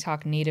the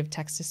TikTok native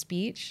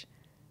text-to-speech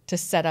to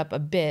set up a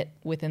bit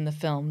within the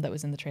film that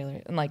was in the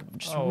trailer, and like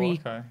just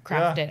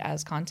recraft it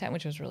as content,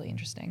 which was really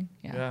interesting.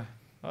 Yeah,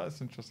 that's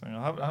interesting.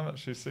 I haven't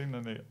actually seen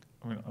any.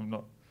 I'm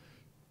not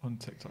on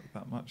TikTok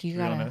that much, to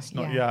be honest.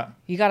 Not yet.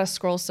 You got to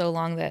scroll so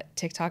long that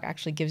TikTok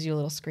actually gives you a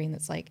little screen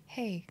that's like,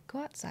 hey, go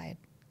outside.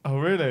 Oh,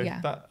 really?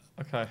 Yeah.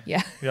 Okay.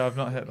 Yeah. Yeah, I've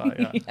not hit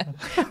that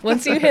yet.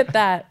 Once you hit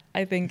that,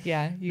 I think,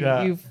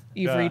 you've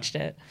reached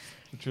it.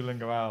 The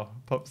Duolingo owl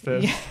pops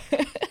in. Yeah.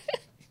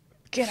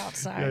 Get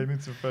outside. Yeah, you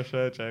need some fresh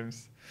air,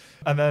 James.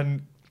 And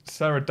then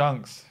Sarah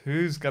Dunks.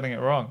 Who's getting it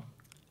wrong?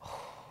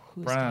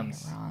 Who's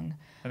Brands. getting it wrong?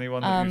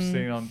 Anyone that you've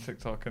seen on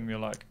TikTok and you're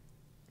like,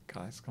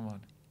 guys, come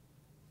on.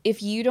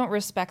 If you don't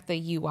respect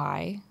the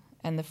UI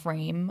and the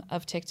frame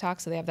of TikTok,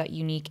 so they have that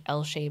unique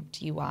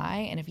L-shaped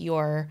UI, and if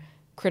your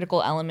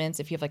critical elements,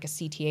 if you have like a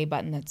CTA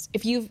button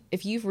if you've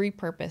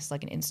repurposed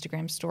like an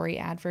Instagram story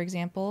ad, for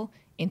example,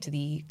 into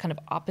the kind of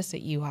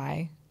opposite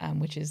UI,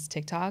 which is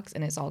TikTok's,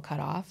 and it's all cut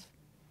off,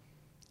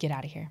 get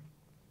out of here.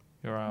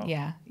 You're out.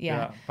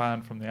 Yeah.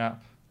 Banned from the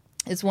app.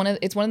 It's one of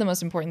the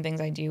most important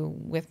things I do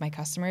with my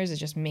customers, is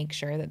just make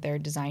sure that they're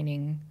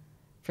designing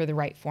for the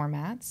right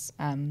formats.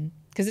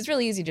 Because it's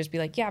really easy to just be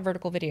like,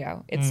 vertical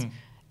video.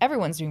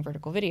 Everyone's doing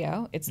vertical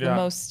video. It's the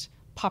most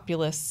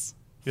populous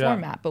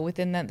format, but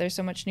within that there's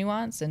so much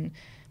nuance. And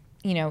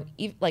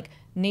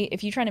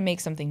if you're trying to make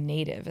something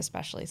native,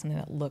 especially something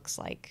that looks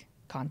like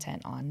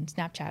content on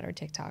Snapchat or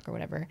TikTok or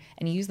whatever,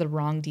 and you use the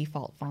wrong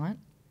default font,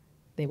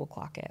 they will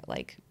clock it.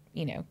 Like,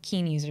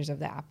 keen users of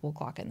the app will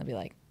clock it and they'll be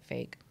like,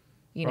 fake.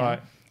 Right.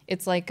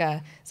 It's like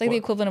the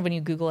equivalent of when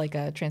you Google like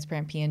a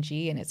transparent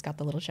PNG and it's got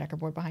the little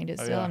checkerboard behind it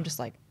still. I'm just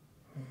like,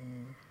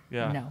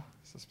 no.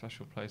 It's a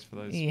special place for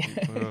those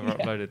people who have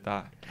uploaded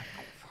that.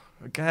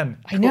 Again,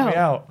 I know. Call me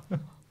out.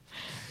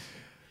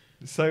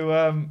 So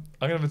I'm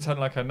going to pretend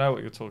like I know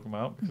what you're talking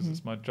about, because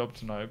it's my job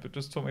to know, but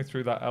just talk me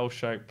through that L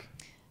shape.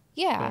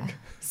 Yeah.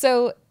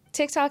 So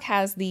TikTok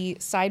has the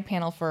side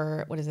panel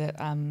for,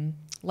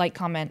 like,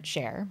 comment,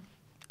 share.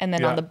 And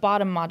then on the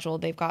bottom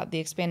module, they've got the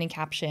expanding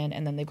caption,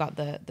 and then they've got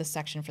the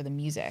section for the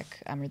music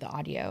or the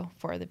audio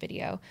for the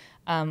video.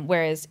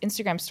 Whereas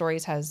Instagram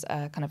Stories has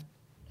a kind of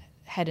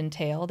head and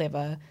tail. They have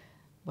a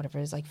whatever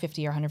it is, like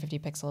 50 or 150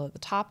 pixel at the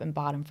top and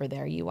bottom for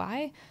their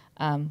UI,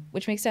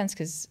 which makes sense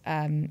because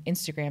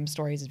Instagram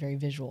Stories is very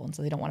visual, and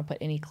so they don't want to put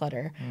any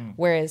clutter.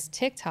 Whereas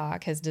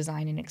TikTok has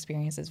designed an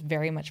experience that's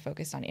very much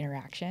focused on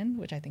interaction,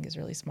 which I think is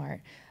really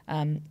smart.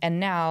 And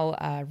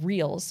now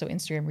Reels, so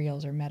Instagram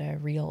Reels or Meta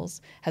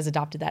Reels, has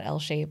adopted that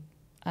L-shape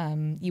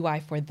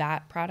UI for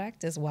that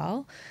product as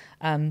well.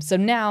 So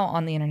now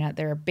on the internet,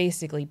 there are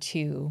basically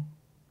two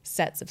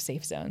sets of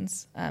safe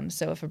zones.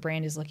 So if a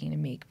brand is looking to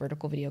make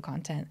vertical video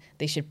content,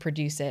 they should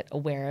produce it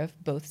aware of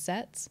both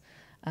sets.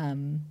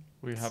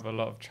 We have a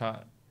lot of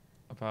chat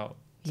about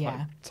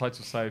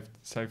title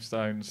safe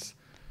zones.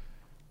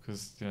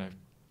 because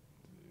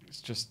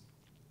it's just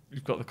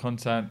you've got the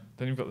content,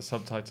 then you've got the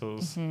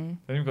subtitles, then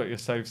you've got your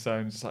save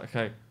zones. It's like,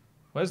 okay,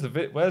 where's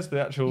the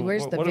actual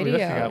Where's the what are we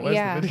looking video? at? Where's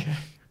Yeah. the video?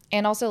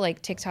 And also,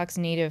 like, TikTok's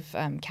native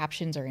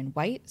captions are in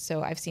white.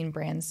 So I've seen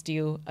brands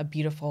do a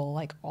beautiful,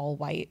 like, all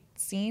white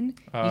scene.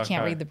 Oh, you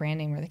can't okay. read the brand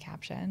name or the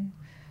caption,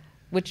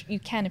 which you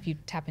can if you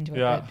tap into it.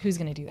 Yeah. But who's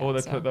going to do that? Or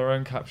they So put their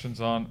own captions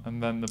on,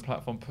 and then the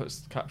platform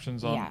puts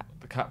captions on Yeah.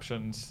 the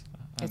captions.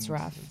 it's and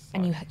rough. it's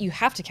And like- you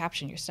have to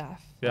caption your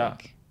stuff. Yeah.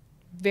 Like,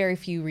 very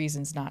few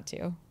reasons not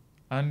to.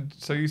 And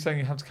so you're saying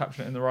you have to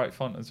caption it in the right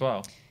font as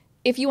well?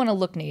 If you want to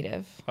look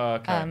native.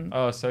 Okay.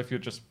 So if you're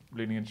just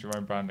leaning into your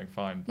own branding,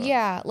 fine. But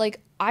Yeah, like,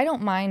 I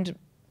don't mind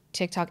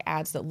TikTok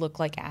ads that look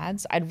like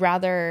ads. I'd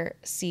rather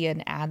see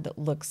an ad that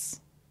looks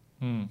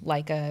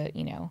like a,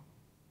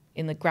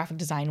 in the graphic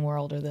design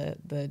world or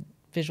the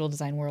visual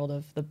design world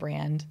of the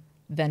brand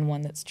than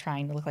one that's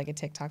trying to look like a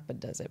TikTok but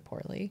does it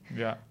poorly.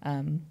 Yeah.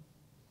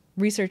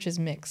 Research is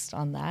mixed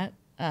on that.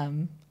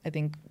 I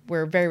think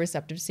we're very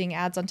receptive to seeing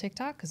ads on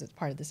TikTok because it's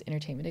part of this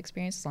entertainment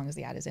experience as long as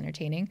the ad is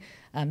entertaining.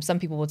 Some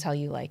people will tell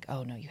you like,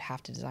 oh no, you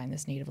have to design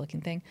this native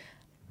looking thing.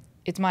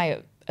 It's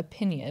my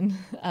opinion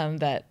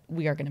that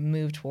we are going to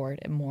move toward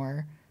a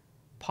more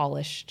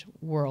polished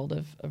world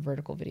of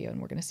vertical video, and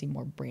we're going to see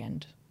more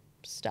brand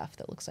stuff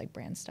that looks like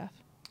brand stuff.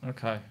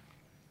 Okay.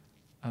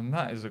 And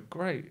that is a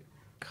great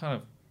kind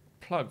of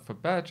plug for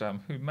Bear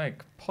Jam, who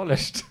make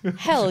polished,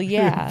 Hell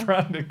yeah.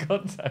 branded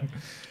content.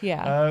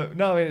 Yeah.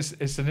 No,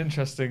 it's an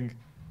interesting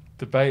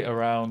debate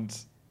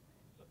around,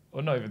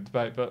 or not even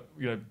debate, but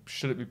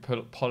should it be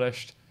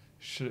polished?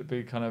 Should it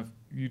be kind of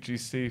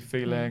UGC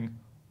feeling?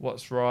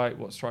 What's right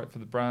for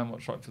the brand?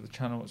 What's right for the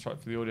channel? What's right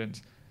for the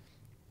audience?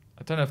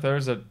 I don't know if there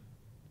is a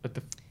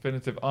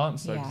definitive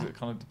answer because Yeah. it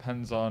kind of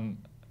depends on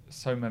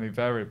so many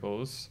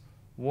variables.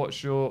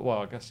 What's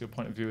I guess your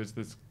point of view is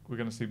we're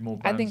going to see more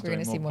brands I think we're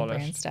going to see more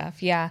brand polished.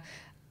 stuff. Yeah.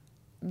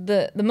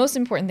 The most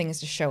important thing is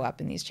to show up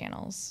in these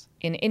channels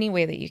in any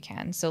way that you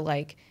can. So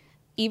like,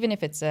 even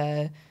if it's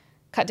a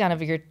cut down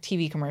of your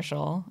TV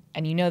commercial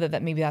and you know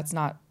that maybe that's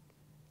not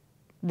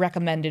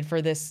recommended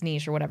for this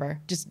niche or whatever,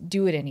 just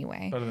do it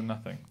anyway. Better than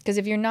nothing. Because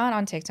if you're not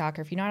on TikTok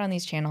or if you're not on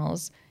these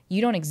channels,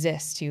 you don't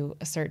exist to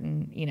a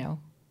certain,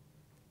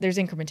 there's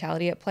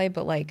incrementality at play,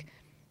 but like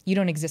you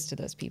don't exist to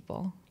those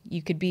people.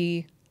 You could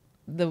be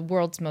the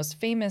world's most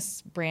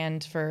famous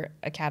brand for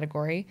a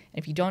category.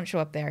 And if you don't show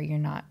up there, you're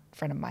not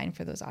front of mind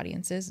for those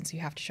audiences. And so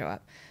you have to show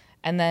up.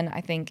 And then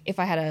I think if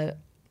I had a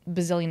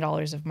bazillion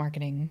dollars of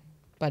marketing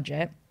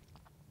budget,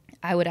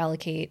 I would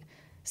allocate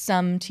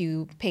some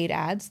to paid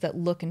ads that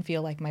look and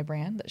feel like my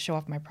brand, that show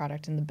off my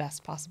product in the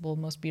best possible,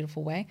 most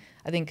beautiful way.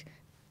 I think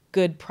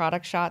good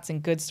product shots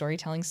and good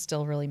storytelling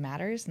still really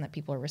matters and that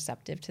people are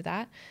receptive to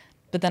that.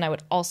 But then I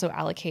would also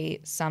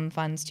allocate some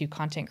funds to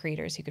content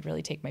creators who could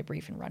really take my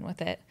brief and run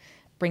with it,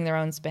 bring their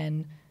own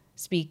spin,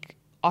 speak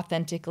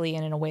authentically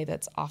and in a way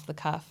that's off the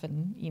cuff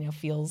and,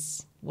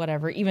 feels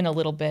whatever, even a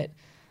little bit,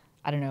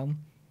 I don't know,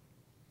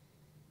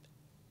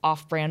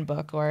 off-brand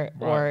book or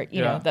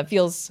that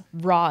feels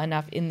raw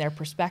enough in their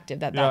perspective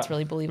that's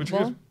really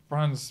believable.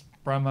 Which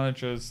brand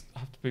managers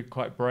have to be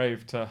quite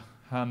brave to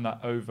hand that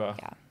over.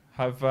 Yeah.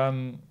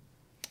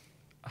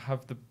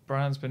 Have the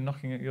brands been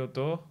knocking at your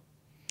door?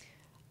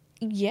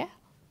 Yeah.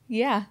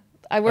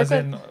 I work As with.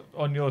 in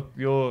on your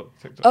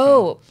TikTok.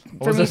 Oh, channel?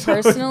 for Or me was it-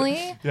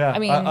 personally. Yeah, I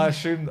mean, I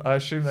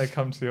assume they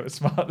come to you at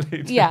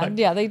Smartly. yeah.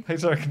 They Hey,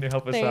 sorry, can you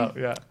help us out?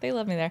 Yeah. they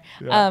love me there.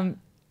 Yeah.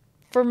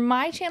 For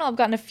my channel, I've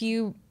gotten a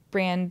few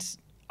brand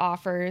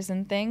offers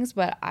and things,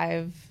 but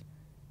I've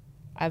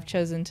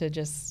chosen to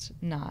just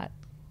not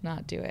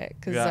do it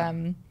because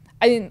I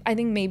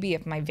think maybe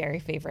if my very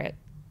favorite,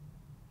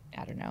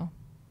 I don't know,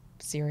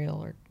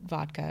 cereal or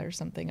vodka or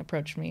something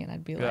approached me and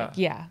I'd be like,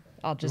 yeah,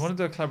 I'll We just want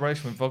to do a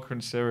collaboration with vodka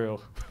and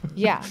cereal.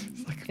 yeah.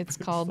 It's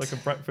called like a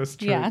breakfast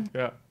treat. Yeah.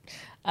 Yeah.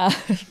 I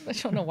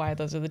don't know why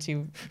those are the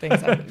two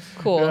things.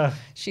 Cool. Yeah.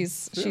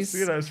 She's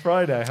It's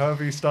Friday.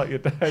 However you start your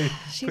day, put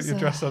She's your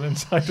dress on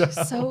inside out.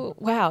 so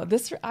wow.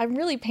 I'm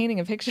really painting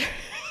a picture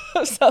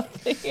of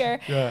something here.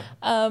 Yeah.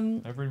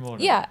 Every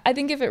morning. Yeah, I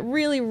think if it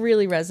really,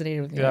 really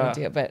resonated with me, I would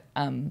do it. But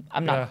I'm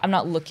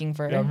not looking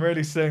for. Yeah, I'm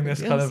really seeing this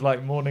kind Yes. of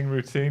like morning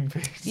routine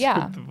piece.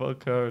 Yeah. With the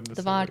vodka and the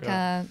cereal.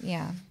 vodka.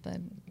 Yeah, but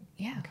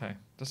yeah, Okay.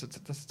 That's a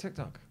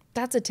TikTok.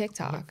 that's a I look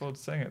TikTok. forward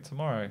to seeing it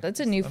tomorrow. That's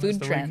a new And it's food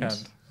the trend.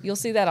 weekend. You'll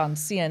see that on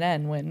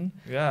CNN when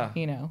Yeah.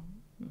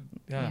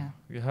 yeah.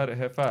 You heard it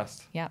here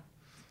first.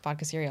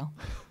 Vodka cereal.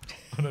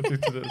 I'm going to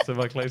do to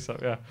my close up.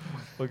 Yeah.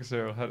 Vodka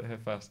cereal. Heard it here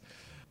first.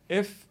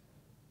 If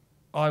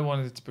I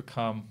wanted to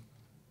become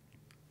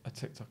a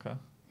TikToker,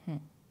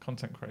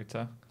 content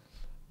creator,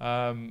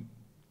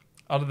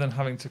 other than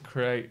having to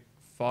create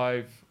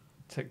 5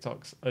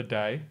 TikToks a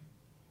day,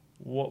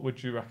 what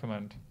would you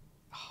recommend?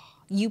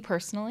 You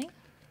personally?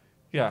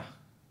 Yeah.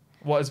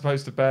 What as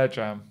opposed to Bear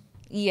Jam?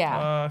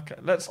 Yeah. Okay.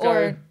 Let's go.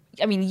 Or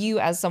I mean, you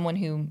as someone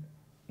who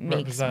makes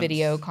Represents.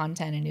 video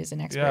content and is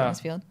an expert in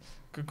this field.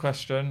 Good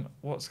question.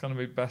 What's going to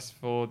be best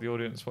for the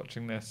audience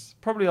watching this?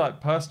 Probably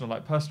like personal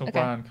Okay.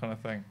 brand kind of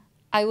thing.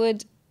 I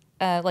would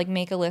like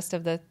make a list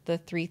of the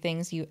 3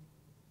 things you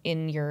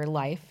in your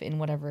life, in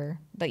whatever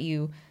that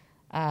you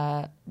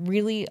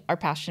really are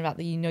passionate about,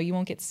 that you know you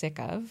won't get sick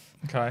of,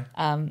 Okay.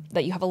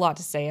 that you have a lot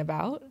to say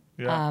about,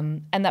 Yeah.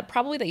 and that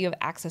probably that you have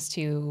access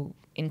to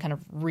in kind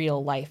of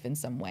real life in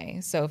some way.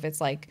 So if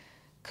it's like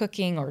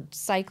cooking or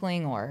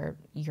cycling or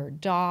your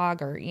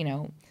dog or, you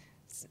know,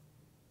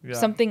 Yeah.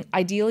 something,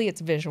 ideally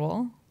it's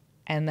visual,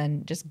 and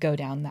then just go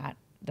down that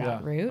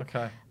route.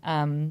 Okay.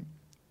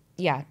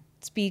 Yeah,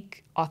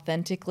 speak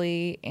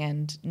authentically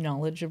and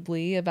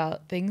knowledgeably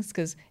about things,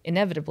 because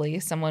inevitably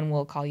someone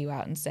will call you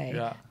out and say,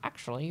 Yeah.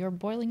 actually, you're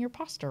boiling your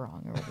pasta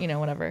wrong, or, you know,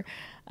 whatever.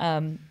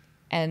 And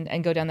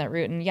go down that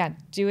route. And yeah,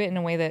 do it in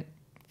a way that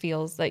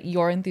feels that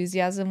your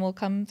enthusiasm will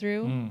come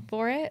through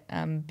for it.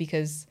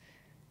 Because,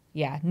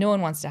 yeah, no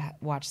one wants to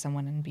watch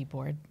someone and be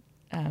bored.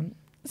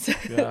 So,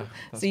 Yeah.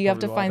 so you have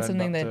to find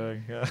something that,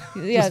 Yeah.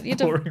 yeah, Just you have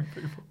to boring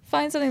people.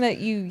 find something that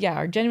you,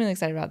 are genuinely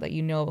excited about, that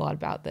you know a lot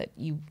about, that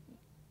you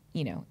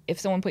know, if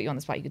someone put you on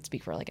the spot, you could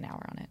speak for like an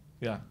hour on it.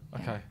 Yeah.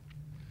 Okay.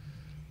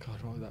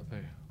 God, what would that be?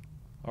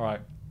 All right.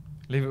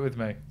 Leave it with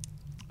me.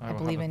 I will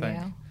believe have in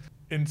a think.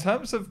 you. In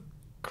terms of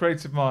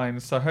Creative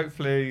Minds, so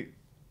hopefully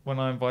when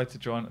I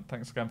invited you on,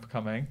 thanks again for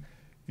coming,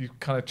 you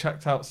kind of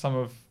checked out some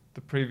of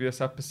the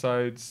previous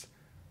episodes.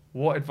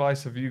 What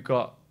advice have you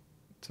got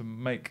to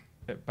make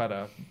it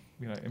better,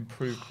 you know,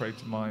 improve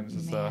Creative Minds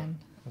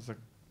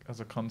as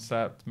a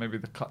concept, maybe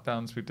the cut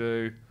downs we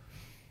do,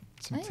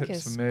 some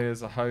tips for me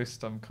as a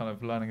host? I'm kind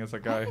of learning as I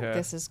go here.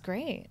 This is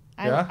great.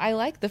 Yeah? I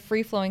like the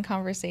free flowing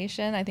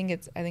conversation. I think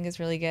it's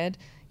really good.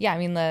 Yeah, I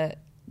mean,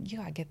 you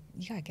gotta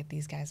get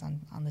these guys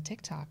on the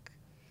TikTok.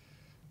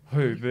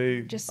 Who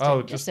the Just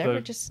yeah.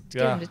 get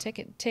them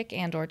to tick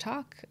and or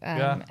talk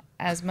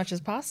as much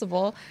as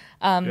possible.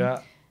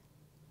 Yeah.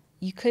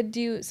 You could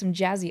do some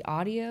jazzy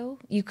audio.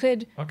 You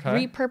could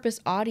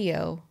repurpose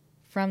audio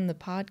from the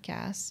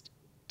podcast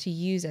to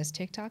use as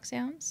TikTok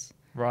sounds.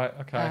 Right.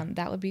 Okay.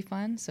 That would be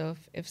fun. So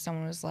if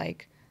someone was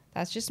like,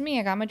 "That's just me.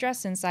 I got my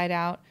dress inside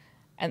out,"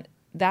 and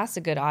that's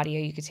a good audio.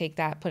 You could take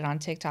that, put it on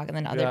TikTok, and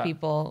then other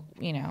people,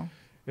 you know.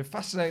 It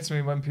fascinates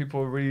me when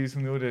people are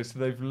reusing the audio. So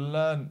they've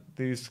learned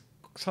these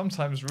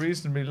sometimes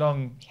reasonably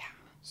long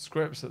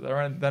scripts that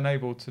they're then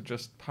able to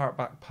just parrot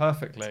back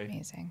perfectly. It's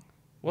amazing.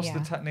 What's the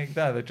technique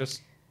there? They're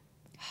just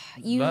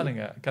learning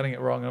it, getting it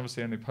wrong, and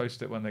obviously only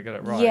post it when they get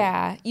it right.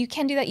 Yeah, you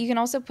can do that. You can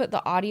also put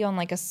the audio on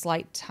like a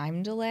slight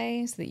time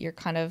delay so that you're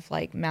kind of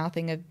like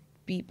mouthing a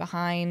beat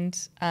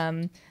behind.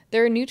 There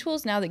are new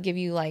tools now that give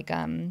you like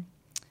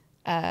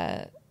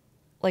a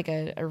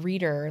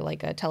reader,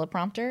 like a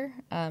teleprompter.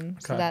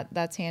 So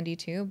that's handy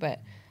too.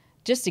 But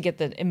just to get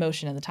the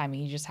emotion and the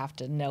timing, you just have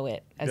to know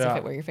it as if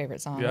it were your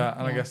favorite song. Yeah,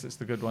 and I guess it's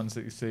the good ones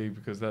that you see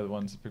because they're the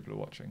ones that people are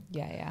watching.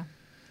 Yeah.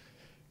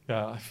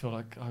 Yeah, I feel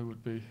like I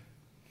would be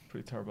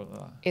pretty terrible at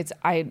that. It's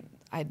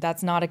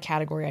that's not a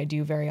category I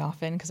do very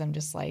often, because I'm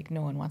just like,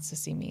 no one wants to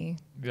see me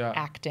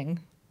acting,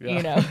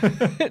 you know,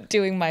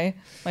 doing my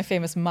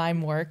famous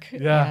mime work.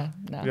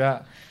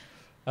 Okay,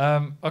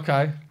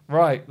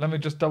 right. Let me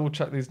just double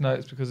check these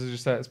notes, because as you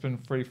say, it's been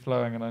free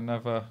flowing, and I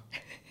never.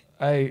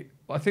 I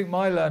think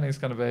my learning is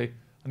going to be,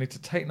 I need to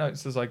take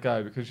notes as I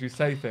go, because you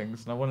say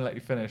things and I want to let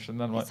you finish, and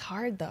then it's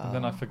hard though. And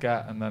then I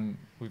forget, and then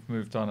we've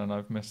moved on, and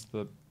I've missed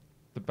the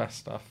best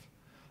stuff.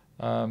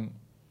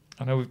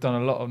 I know we've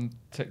done a lot on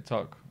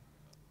TikTok,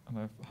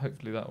 and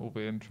hopefully that will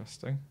be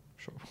interesting. I'm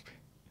sure it will be.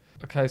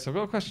 Okay, so I've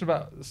got a question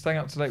about staying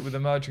up to date with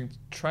emerging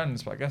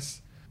trends, but I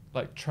guess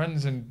like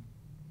trends in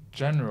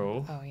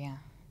general. Oh yeah.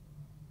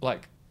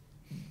 Like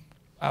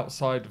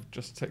outside of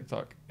just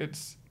TikTok,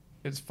 it's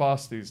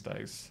fast these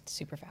days.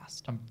 Super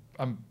fast.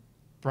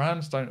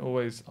 Brands aren't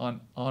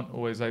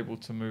always able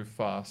to move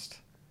fast,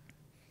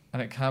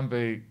 and it can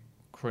be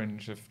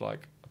cringe if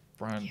like a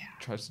brand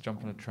tries to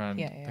jump on a trend,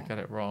 they get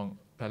it wrong,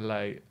 they're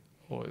late,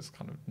 or it's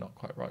kind of not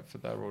quite right for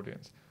their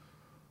audience.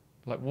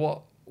 Like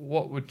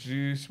what's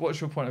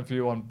your point of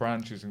view on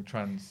brands using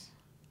trends?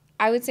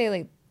 I would say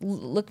like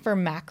look for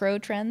macro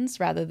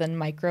trends rather than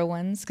micro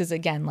ones, because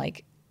again,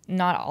 like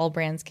not all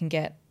brands can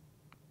get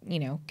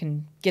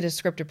a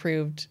script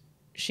approved,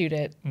 shoot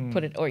it,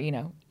 put it, or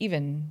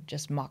even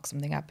just mock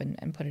something up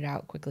and put it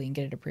out quickly and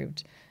get it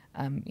approved,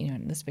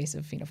 in the space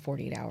of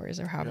 48 hours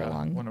or however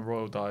long. When a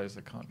royal dies,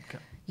 they can't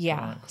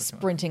get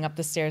sprinting up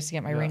the stairs to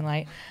get my ring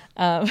light.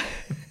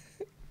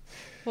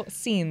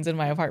 Scenes in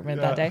my apartment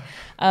that day.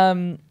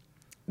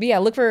 But yeah,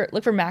 look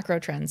for macro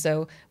trends.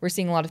 So we're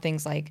seeing a lot of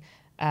things like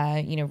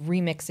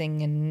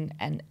remixing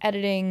and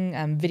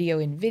editing, video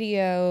in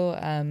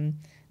video,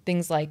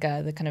 things like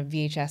the kind of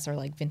VHS or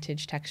like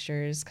vintage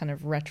textures, kind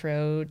of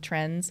retro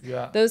trends.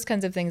 Yeah. Those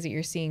kinds of things that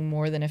you're seeing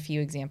more than a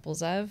few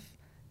examples of.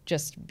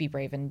 Just be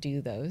brave and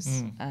do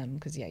those,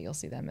 because you'll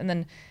see them. And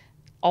then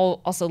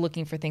also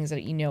looking for things that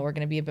are going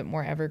to be a bit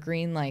more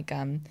evergreen, like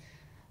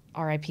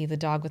R.I.P. the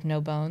dog with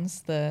no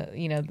bones. There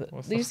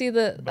was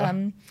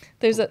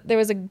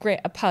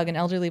a pug, an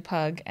elderly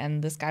pug,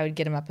 and this guy would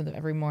get him up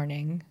every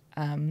morning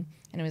And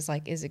it was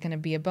like, is it going to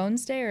be a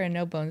bones day or a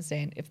no bones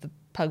day? And if the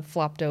pug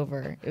flopped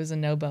over, it was a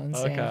no bones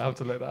day. Okay, I'll have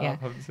to look that up. I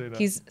haven't seen that.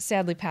 He's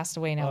sadly passed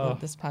away now,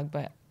 this pug,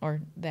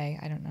 or they,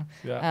 I don't know.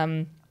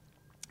 Yeah.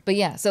 But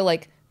yeah, so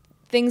like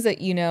things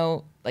that,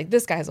 like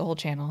this guy has a whole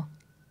channel,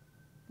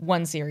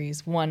 one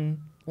series,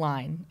 one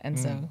line. And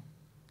so,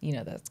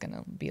 that's going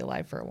to be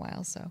alive for a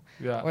while. So,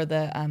 Yeah. Or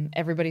the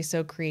Everybody's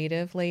So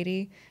Creative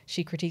lady,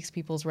 she critiques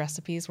people's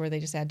recipes where they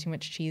just add too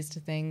much cheese to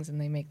things and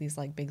they make these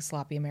like big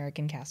sloppy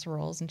American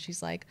casseroles. And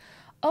she's like,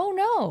 oh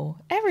no,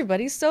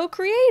 everybody's so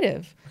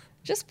creative.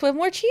 Just put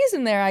more cheese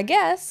in there, I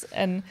guess.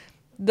 And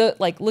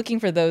looking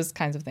for those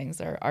kinds of things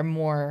are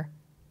more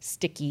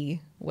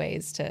sticky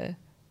ways to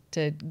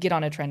get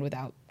on a trend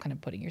without kind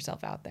of putting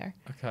yourself out there.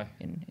 Okay.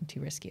 In too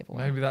risky of a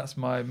way. Maybe that's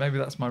my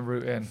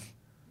route in.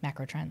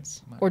 Macro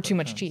trends. Or too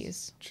much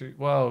cheese.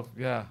 Well,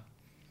 yeah.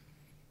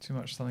 Too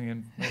much something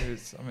in.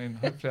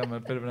 Hopefully I'm a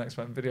bit of an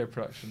expert in video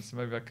production, so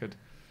maybe I could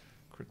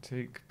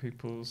critique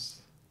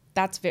people's.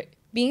 That's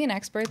being an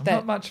expert. I'm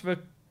not much of a.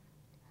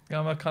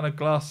 I'm a kind of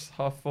glass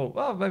half full.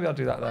 Well, maybe I'll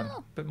do that then.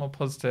 A bit more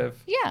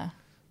positive. Yeah,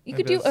 you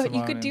could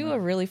do a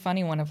really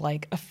funny one of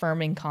like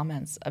affirming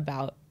comments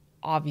about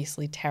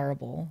obviously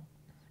terrible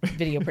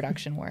video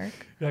production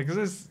work. Yeah,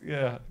 because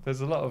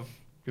there's a lot of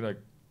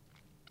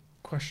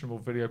questionable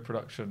video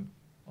production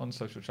on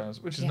social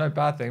channels, which is no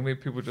bad thing. We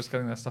have people just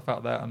getting their stuff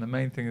out there, and the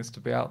main thing is to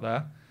be out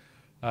there.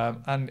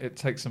 And it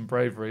takes some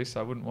bravery, so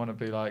I wouldn't want to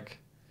be like,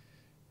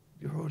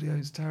 your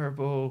audio's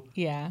terrible.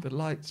 Yeah. The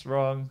light's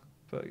wrong.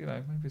 But,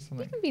 maybe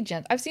something. You can be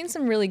gentle. I've seen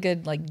some really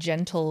good, like,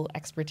 gentle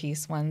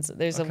expertise ones.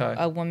 There's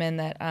a woman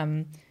that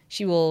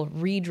she will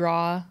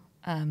redraw,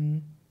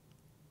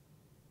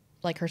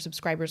 like, her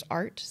subscribers'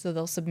 art. So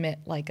they'll submit,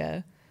 like,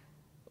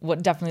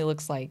 what definitely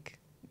looks like,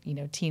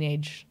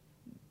 teenage,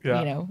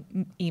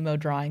 emo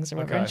drawings or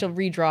whatever. And she'll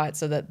redraw it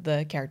so that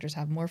the characters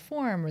have more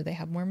form or they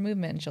have more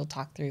movement. And she'll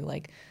talk through,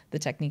 like, the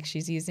techniques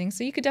she's using.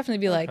 So you could definitely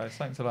be like,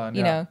 something to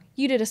learn,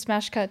 you did a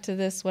smash cut to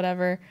this,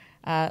 whatever.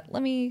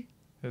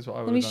 Here's what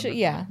I would have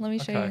done. Let me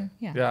show you.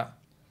 Yeah. Yeah.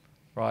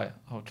 Right.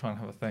 I'll try and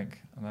have a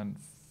think. And then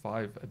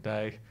 5 a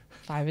day.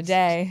 5 a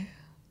day.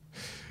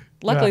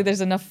 Luckily,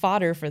 there's enough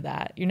fodder for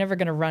that. You're never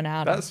going to run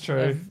out. That's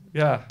true.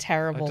 Yeah.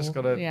 Terrible. I've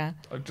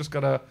just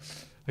got to.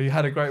 You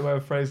had a great way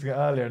of phrasing it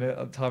earlier. And at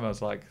the time, I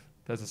was like,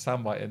 there's a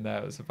soundbite in there.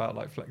 It was about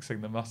like flexing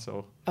the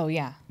muscle. Oh,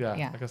 yeah.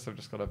 Yeah. I guess I've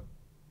just got to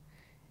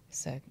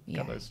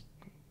get those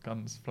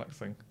guns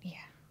flexing.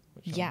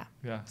 Yeah.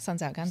 Yeah.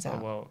 Sun's out, guns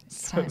out.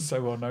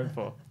 So well known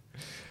for.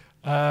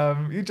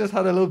 You just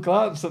had a little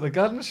glance at the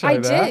gun show. I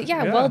did,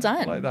 yeah, well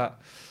done. Like that.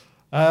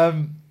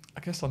 I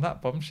guess on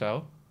that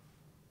bombshell,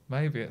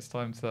 maybe it's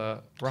time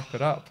to wrap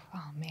it up.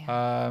 Oh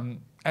man.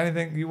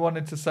 Anything you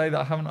wanted to say that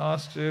I haven't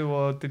asked you,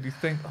 or did you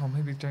think,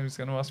 maybe James is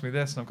going to ask me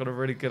this, and I've got a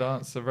really good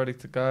answer ready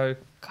to go?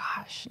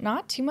 Gosh,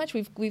 not too much.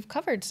 We've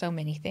covered so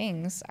many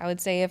things. I would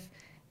say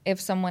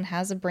if someone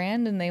has a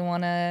brand and they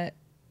want to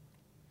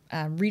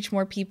reach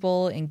more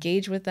people,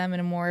 engage with them in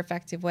a more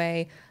effective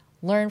way,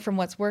 learn from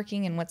what's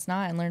working and what's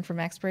not, and learn from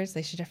experts,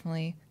 they should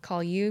definitely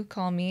call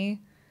me,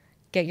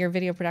 get your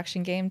video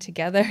production game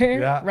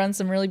together, run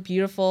some really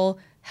beautiful,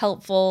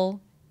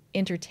 helpful,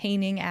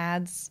 entertaining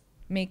ads,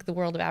 make the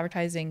world of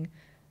advertising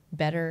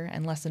better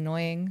and less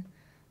annoying.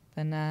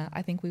 Then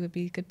I think we would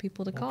be good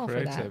people to call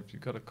for that.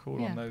 You've got to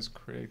call on those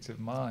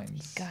creative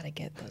minds. You got to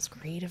get those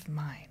creative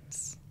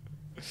minds.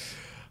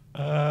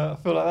 I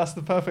feel like that's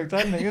the perfect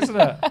ending, isn't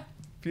it?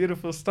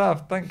 Beautiful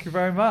stuff. Thank you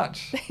very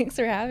much. Thanks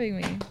for having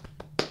me.